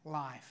have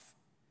life.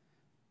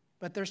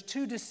 But there's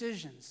two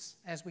decisions,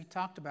 as we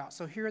talked about.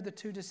 So here are the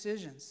two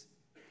decisions.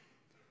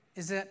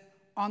 Is that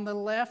on the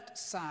left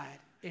side,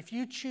 if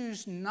you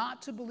choose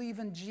not to believe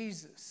in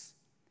Jesus,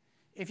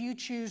 if you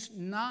choose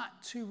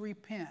not to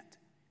repent,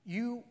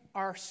 you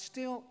are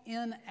still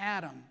in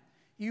Adam.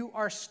 You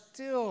are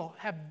still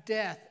have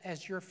death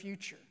as your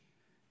future.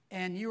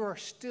 And you are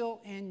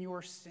still in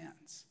your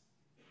sins.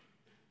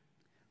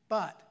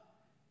 But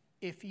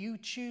if you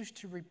choose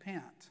to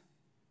repent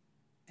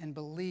and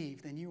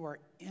believe, then you are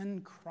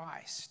in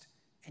Christ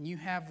and you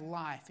have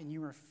life and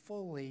you are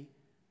fully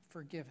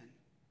forgiven.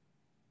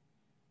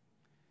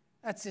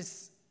 That's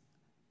as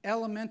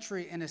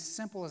elementary and as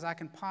simple as I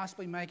can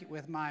possibly make it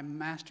with my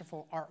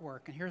masterful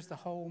artwork. And here's the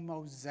whole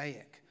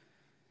mosaic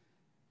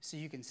so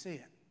you can see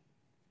it.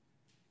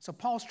 So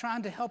Paul's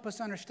trying to help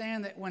us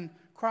understand that when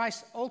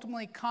Christ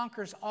ultimately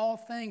conquers all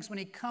things, when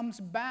he comes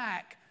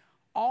back,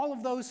 all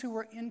of those who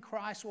are in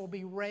Christ will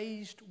be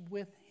raised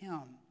with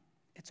him.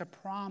 It's a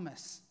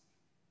promise.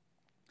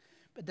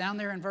 But down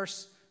there in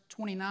verse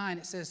 29,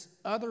 it says,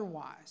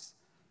 otherwise.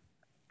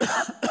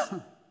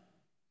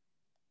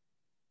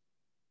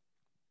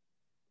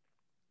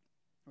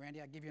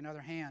 Randy, I'll give you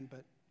another hand,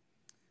 but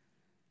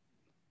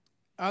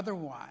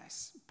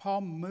otherwise,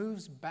 Paul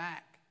moves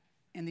back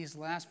in these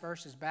last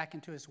verses back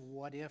into his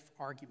what-if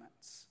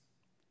arguments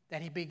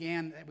that he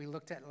began, that we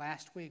looked at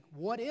last week.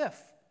 What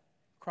if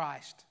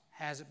Christ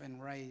hasn't been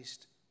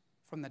raised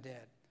from the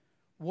dead?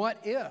 What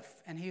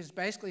if? And he's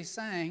basically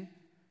saying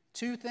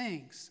two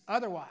things.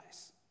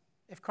 Otherwise,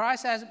 if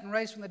Christ hasn't been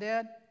raised from the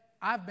dead,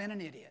 I've been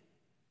an idiot.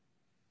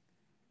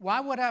 Why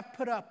would I have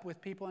put up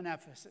with people in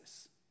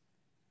Ephesus?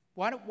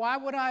 Why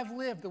would I have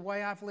lived the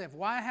way I've lived?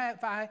 Why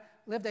have I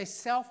lived a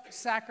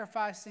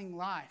self-sacrificing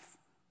life?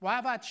 Why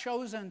have I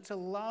chosen to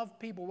love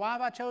people? Why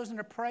have I chosen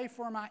to pray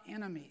for my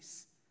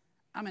enemies?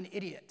 I'm an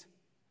idiot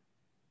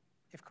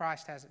if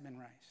Christ hasn't been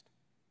raised.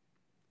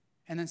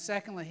 And then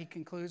secondly, he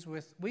concludes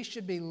with, we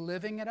should be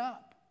living it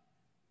up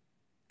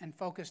and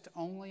focused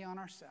only on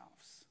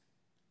ourselves.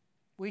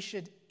 We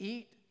should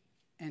eat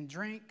and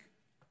drink,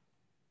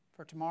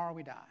 for tomorrow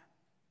we die.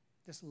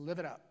 Just live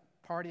it up,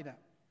 party it up.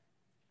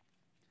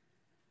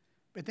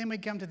 But then we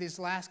come to these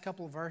last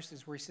couple of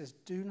verses where he says,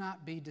 do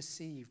not be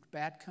deceived.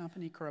 Bad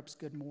company corrupts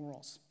good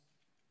morals.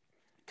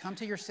 Come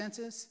to your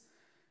senses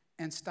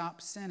and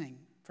stop sinning,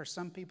 for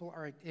some people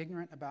are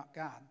ignorant about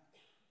God.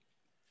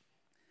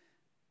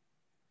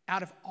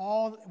 Out of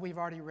all that we've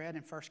already read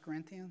in 1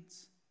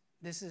 Corinthians,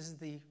 this is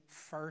the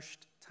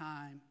first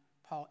time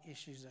Paul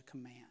issues a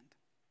command.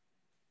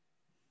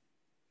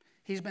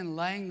 He's been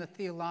laying the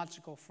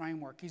theological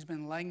framework. He's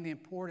been laying the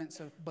importance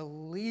of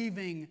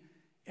believing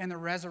in the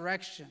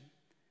resurrection.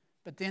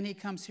 But then he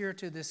comes here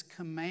to this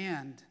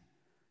command,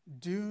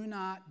 do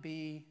not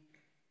be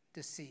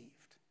deceived.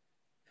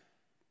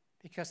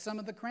 Because some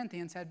of the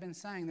Corinthians had been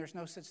saying there's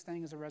no such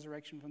thing as a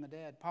resurrection from the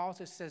dead. Paul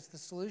just says the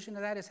solution to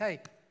that is, hey,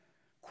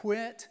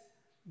 quit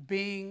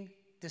being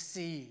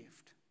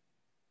deceived.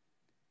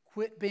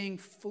 Quit being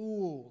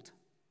fooled.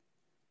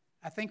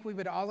 I think we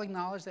would all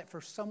acknowledge that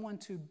for someone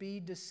to be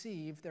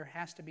deceived, there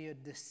has to be a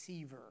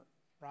deceiver,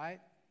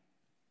 right?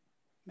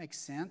 Makes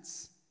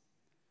sense.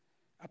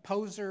 A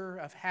poser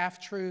of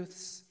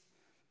half-truths,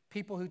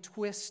 people who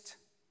twist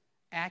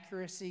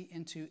accuracy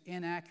into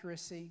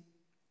inaccuracy.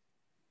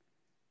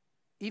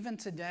 Even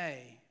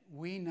today,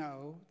 we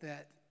know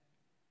that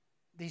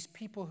these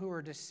people who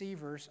are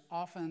deceivers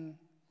often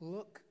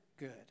look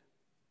good.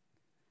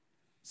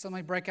 So let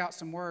me break out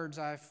some words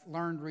I've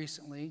learned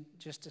recently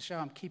just to show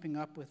I'm keeping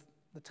up with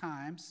the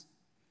times.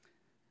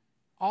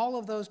 All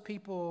of those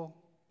people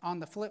on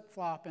the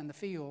flip-flop and the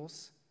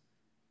fields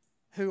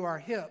who are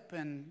hip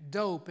and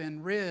dope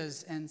and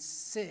riz and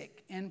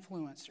sick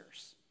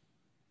influencers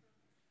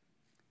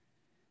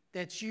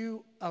that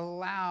you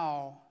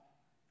allow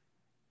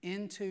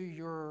into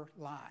your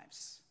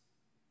lives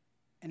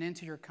and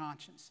into your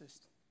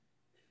consciences,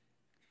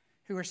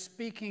 who are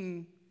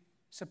speaking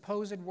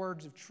supposed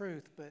words of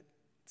truth but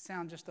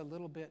sound just a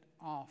little bit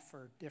off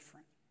or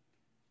different.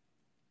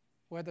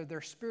 Whether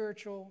they're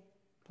spiritual,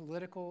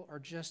 political, or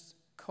just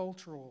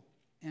cultural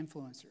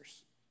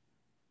influencers.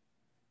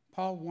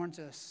 Paul warns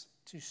us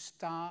to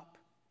stop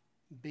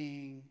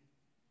being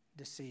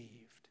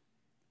deceived.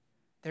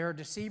 There are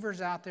deceivers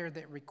out there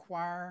that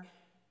require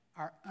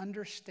our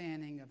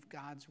understanding of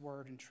God's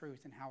word and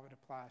truth and how it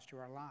applies to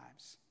our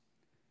lives.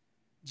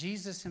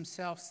 Jesus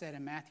himself said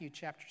in Matthew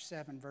chapter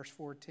 7, verse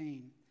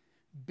 14,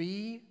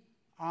 be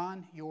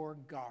on your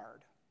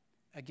guard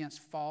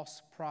against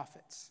false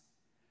prophets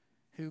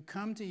who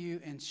come to you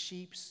in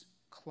sheep's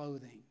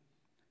clothing,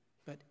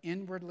 but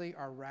inwardly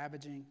are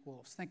ravaging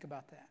wolves. Think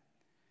about that.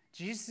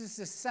 Jesus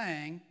is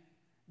saying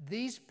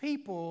these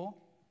people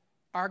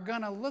are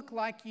going to look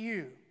like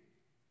you.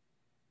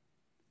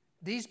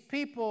 These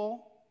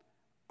people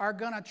are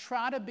going to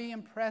try to be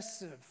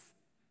impressive.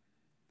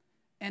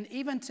 And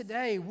even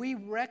today, we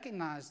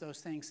recognize those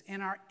things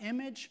in our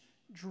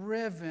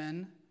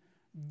image-driven,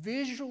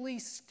 visually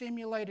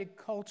stimulated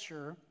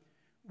culture.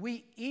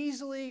 We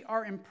easily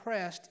are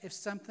impressed if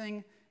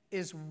something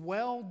is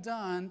well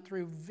done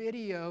through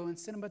video and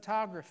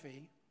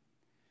cinematography,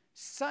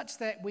 such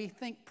that we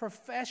think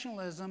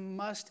professionalism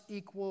must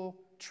equal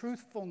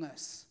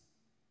truthfulness.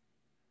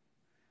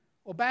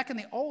 Well, back in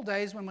the old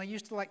days when we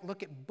used to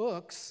look at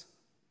books,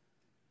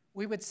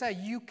 we would say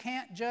you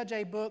can't judge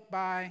a book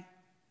by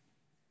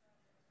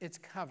its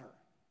cover.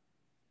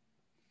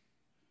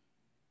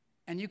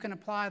 And you can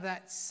apply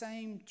that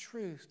same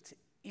truth to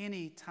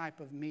any type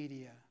of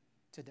media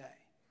today.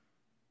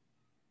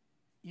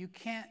 You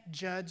can't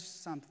judge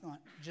something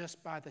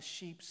just by the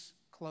sheep's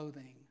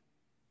clothing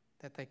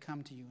that they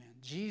come to you in.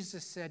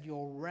 Jesus said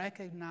you'll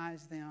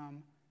recognize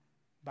them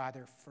by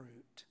their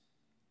fruit.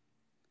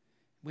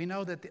 We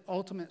know that the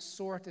ultimate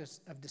source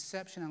of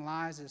deception and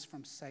lies is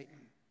from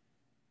Satan.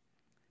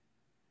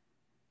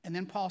 And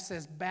then Paul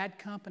says, bad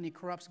company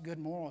corrupts good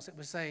morals. It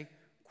was a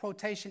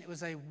quotation, it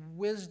was a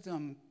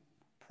wisdom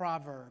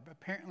proverb.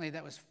 Apparently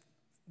that was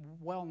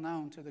well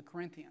known to the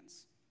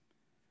Corinthians.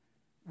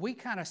 We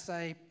kind of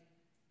say,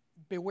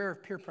 beware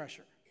of peer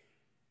pressure.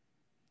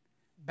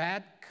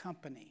 Bad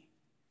company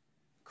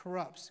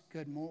corrupts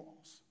good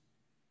morals.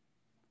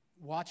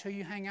 Watch who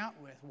you hang out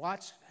with.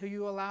 Watch who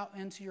you allow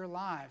into your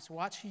lives.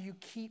 Watch who you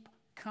keep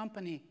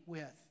company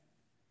with.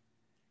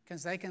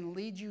 Because they can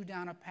lead you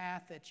down a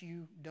path that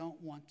you don't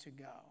want to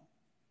go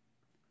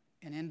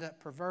and end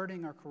up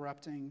perverting or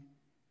corrupting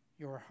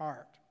your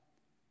heart.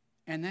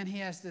 And then he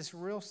has this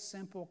real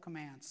simple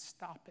command,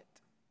 stop it.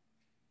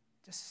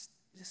 Just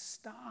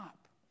stop.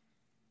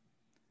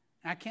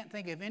 And I can't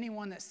think of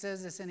anyone that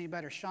says this any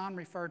better. Sean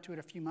referred to it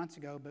a few months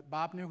ago, but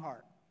Bob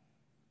Newhart,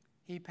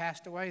 he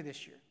passed away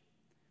this year.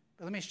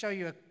 But let me show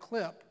you a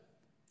clip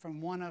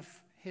from one of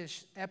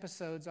his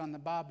episodes on the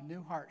Bob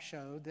Newhart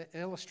show that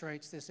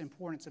illustrates this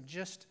importance of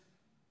just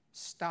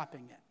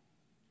stopping it.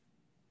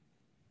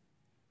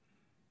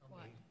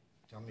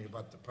 Tell me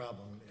about the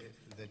problem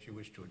that you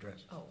wish to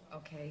address. Oh,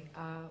 okay.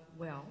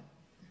 Well,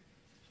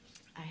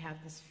 I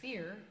have this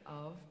fear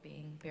of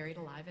being buried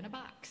alive in a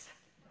box.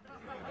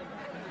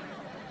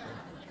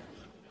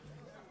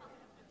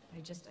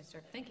 I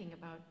start thinking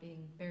about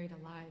being buried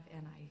alive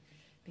and I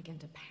begin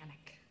to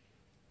panic.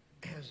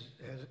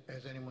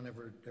 Has anyone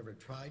ever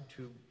tried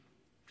to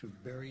To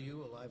bury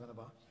you alive in a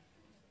box?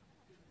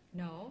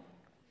 No,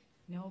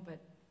 but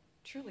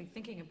truly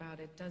thinking about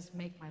it does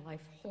make my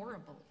life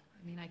horrible.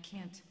 I mean, I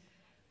can't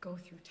go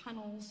through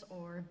tunnels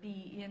or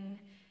be in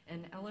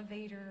an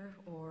elevator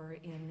or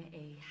in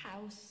a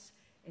house,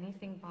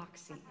 anything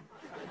boxy.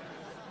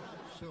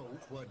 So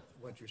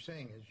what you're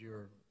saying is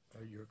you're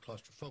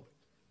claustrophobic.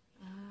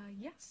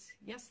 Yes,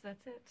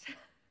 that's it.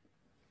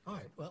 All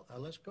right, well,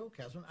 let's go,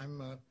 Catherine.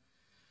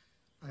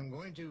 I'm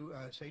going to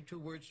say 2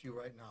 words to you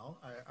right now.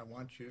 I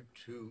want you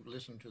to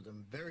listen to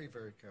them very,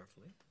 very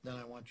carefully. Then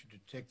I want you to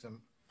take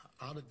them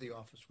out of the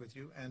office with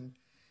you and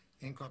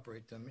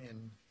incorporate them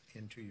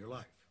into your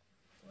life.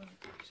 Well,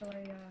 shall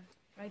I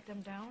write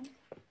them down?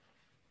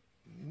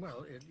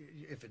 Well,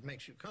 if it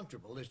makes you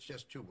comfortable, it's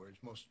just 2 words.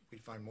 We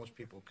find most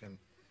people can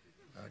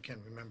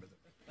remember them.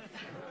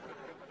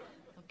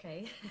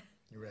 Okay.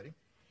 You ready?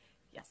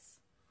 Yes.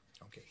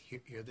 Okay,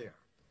 here they are.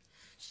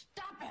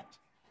 Stop it!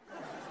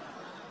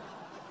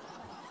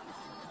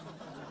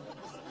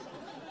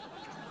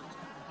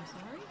 I'm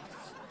sorry?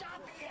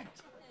 Stop it!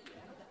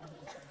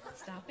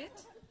 Stop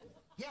it?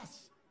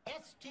 Yes,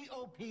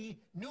 S-T-O-P,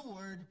 new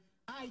word,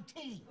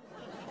 I-T.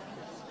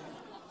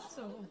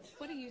 So,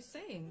 what are you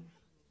saying?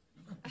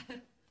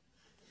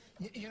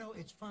 You know,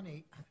 it's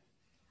funny.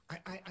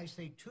 I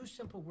say 2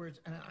 simple words,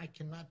 and I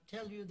cannot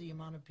tell you the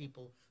amount of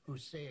people who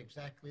say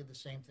exactly the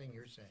same thing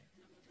you're saying.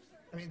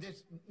 I mean,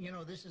 this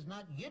is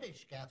not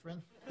Yiddish,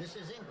 Catherine. This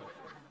is English.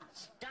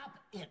 Stop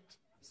it.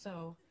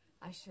 So,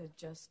 I should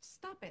just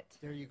stop it.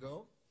 There you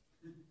go.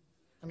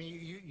 I mean,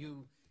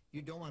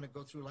 you don't want to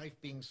go through life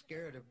being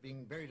scared of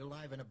being buried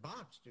alive in a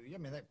box, do you? I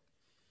mean, that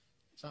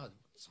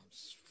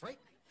sounds frightening.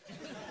 It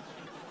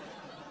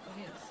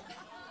is.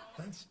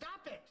 Then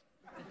stop it.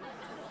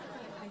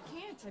 I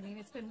can't. I mean,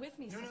 it's been with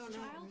me since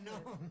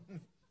childhood.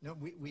 No,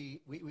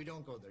 we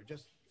don't go there.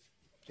 Just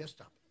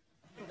stop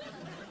it.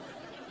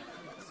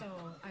 So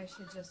I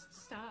should just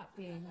stop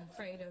being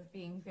afraid of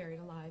being buried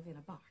alive in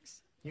a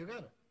box. You got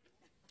it.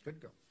 Good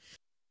girl.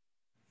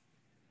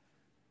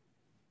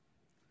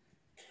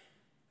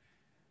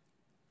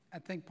 I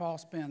think Paul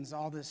spends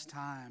all this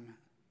time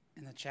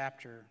in the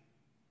chapter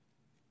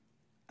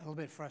a little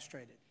bit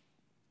frustrated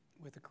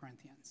with the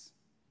Corinthians,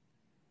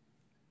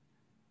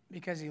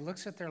 because he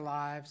looks at their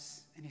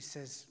lives and he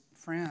says,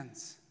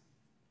 friends,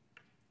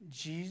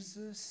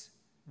 Jesus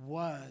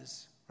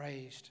was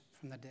raised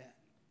from the dead.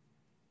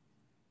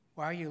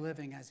 Why are you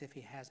living as if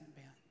he hasn't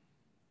been?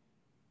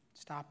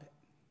 Stop it.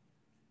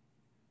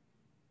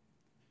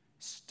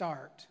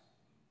 Start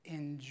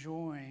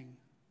enjoying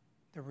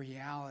the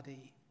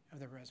reality of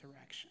the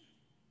resurrection.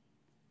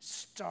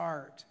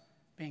 Start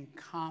being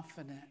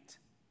confident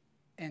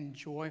and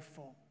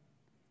joyful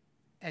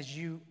as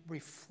you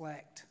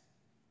reflect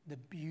the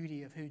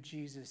beauty of who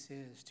Jesus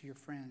is to your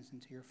friends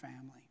and to your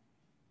family.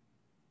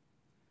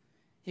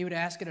 He would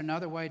ask it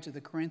another way to the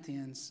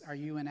Corinthians, are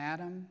you in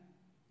Adam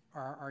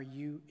or are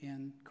you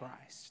in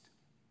Christ?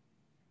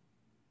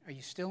 Are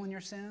you still in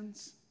your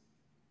sins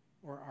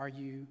or are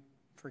you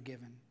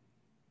forgiven?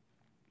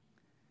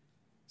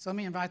 So let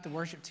me invite the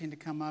worship team to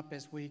come up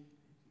as we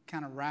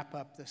kind of wrap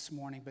up this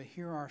morning, but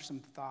here are some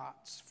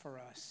thoughts for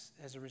us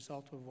as a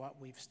result of what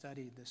we've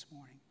studied this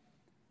morning.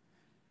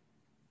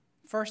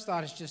 First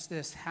thought is just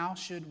this: how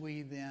should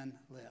we then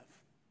live?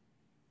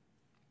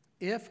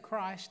 If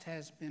Christ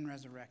has been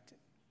resurrected,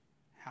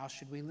 how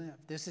should we live?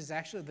 This is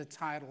actually the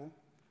title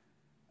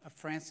of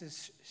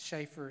Francis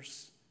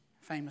Schaeffer's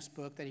famous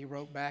book that he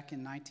wrote back in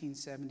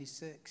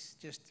 1976,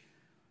 just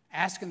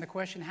asking the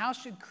question, how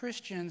should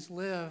Christians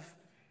live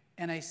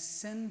in a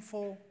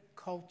sinful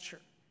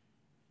culture?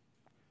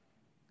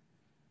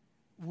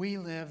 We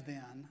live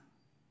then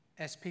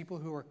as people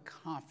who are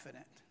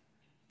confident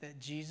that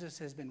Jesus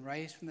has been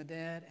raised from the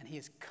dead and he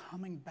is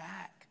coming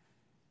back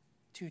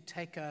to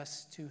take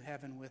us to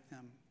heaven with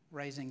him,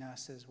 raising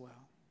us as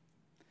well.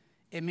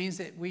 It means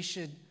that we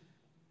should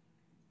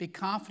be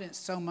confident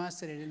so much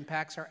that it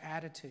impacts our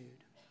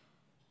attitude,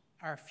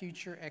 our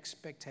future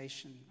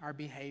expectation, our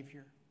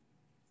behavior,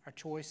 our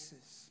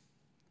choices,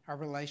 our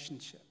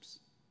relationships.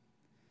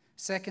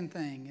 Second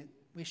thing,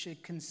 we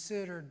should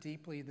consider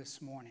deeply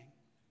this morning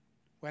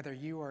whether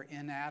you are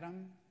in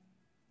Adam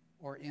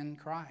or in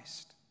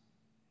Christ.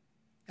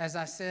 As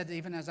I said,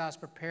 even as I was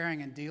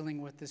preparing and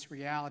dealing with this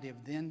reality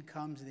of then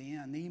comes the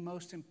end, the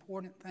most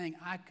important thing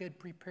I could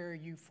prepare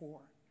you for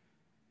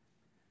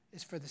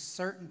is for the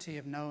certainty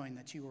of knowing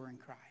that you are in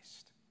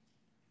Christ.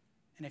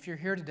 And if you're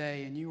here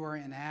today and you are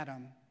in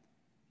Adam,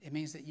 it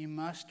means that you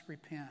must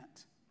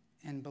repent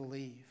and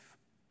believe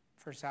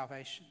for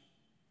salvation.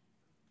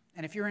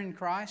 And if you're in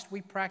Christ,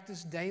 we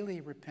practice daily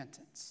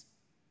repentance.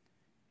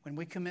 When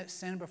we commit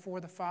sin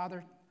before the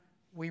Father,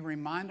 we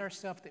remind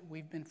ourselves that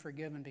we've been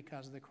forgiven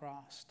because of the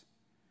cross.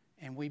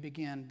 And we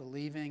begin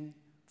believing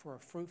for a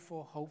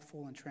fruitful,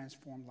 hopeful, and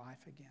transformed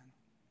life again.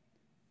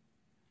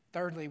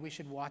 Thirdly, we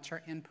should watch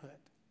our input.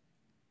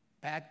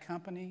 Bad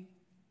company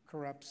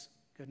corrupts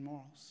good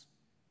morals.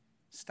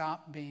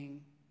 Stop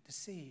being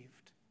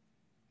deceived.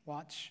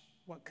 Watch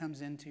what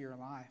comes into your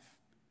life.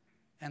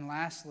 And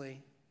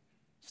lastly,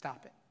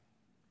 stop it.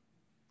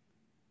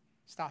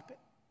 Stop it.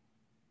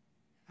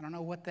 I don't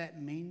know what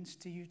that means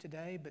to you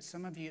today, but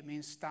some of you it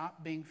means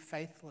stop being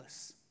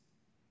faithless.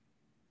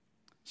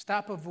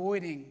 Stop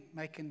avoiding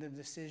making the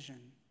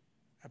decision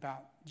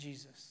about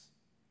Jesus.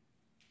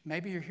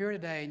 Maybe you're here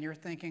today and you're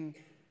thinking,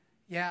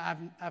 yeah,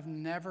 I've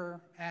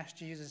never asked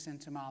Jesus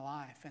into my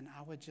life. And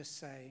I would just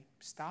say,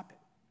 stop it.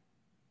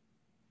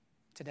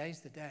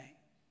 Today's the day.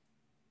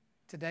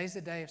 Today's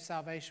the day of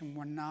salvation.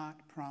 We're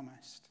not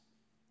promised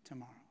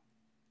tomorrow.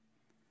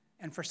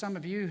 And for some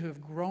of you who have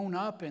grown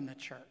up in the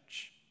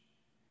church,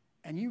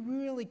 and you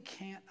really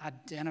can't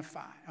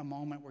identify a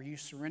moment where you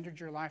surrendered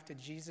your life to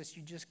Jesus,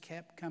 you just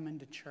kept coming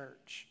to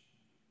church.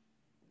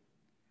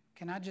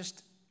 Can I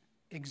just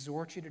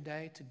exhort you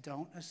today to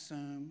don't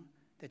assume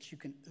that you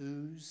can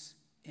ooze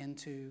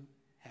into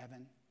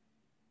heaven?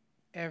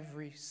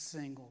 Every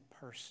single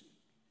person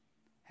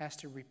has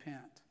to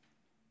repent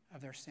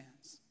of their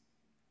sins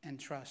and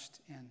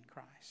trust in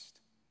Christ.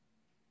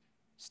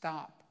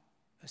 Stop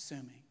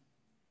assuming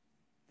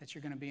that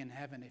you're going to be in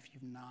heaven if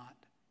you've not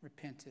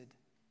repented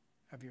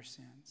of your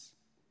sins.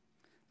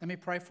 Let me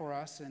pray for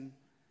us, and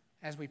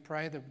as we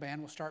pray, the band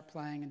will start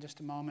playing in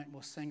just a moment.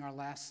 We'll sing our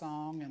last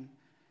song, and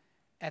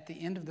at the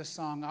end of the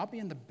song, I'll be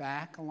in the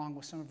back along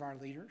with some of our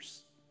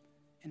leaders.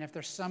 And if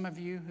there's some of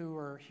you who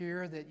are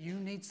here that you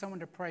need someone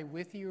to pray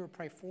with you or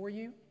pray for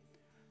you,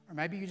 or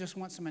maybe you just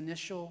want some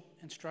initial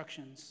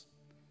instructions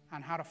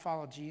on how to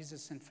follow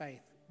Jesus in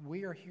faith,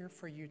 we are here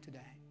for you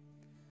today.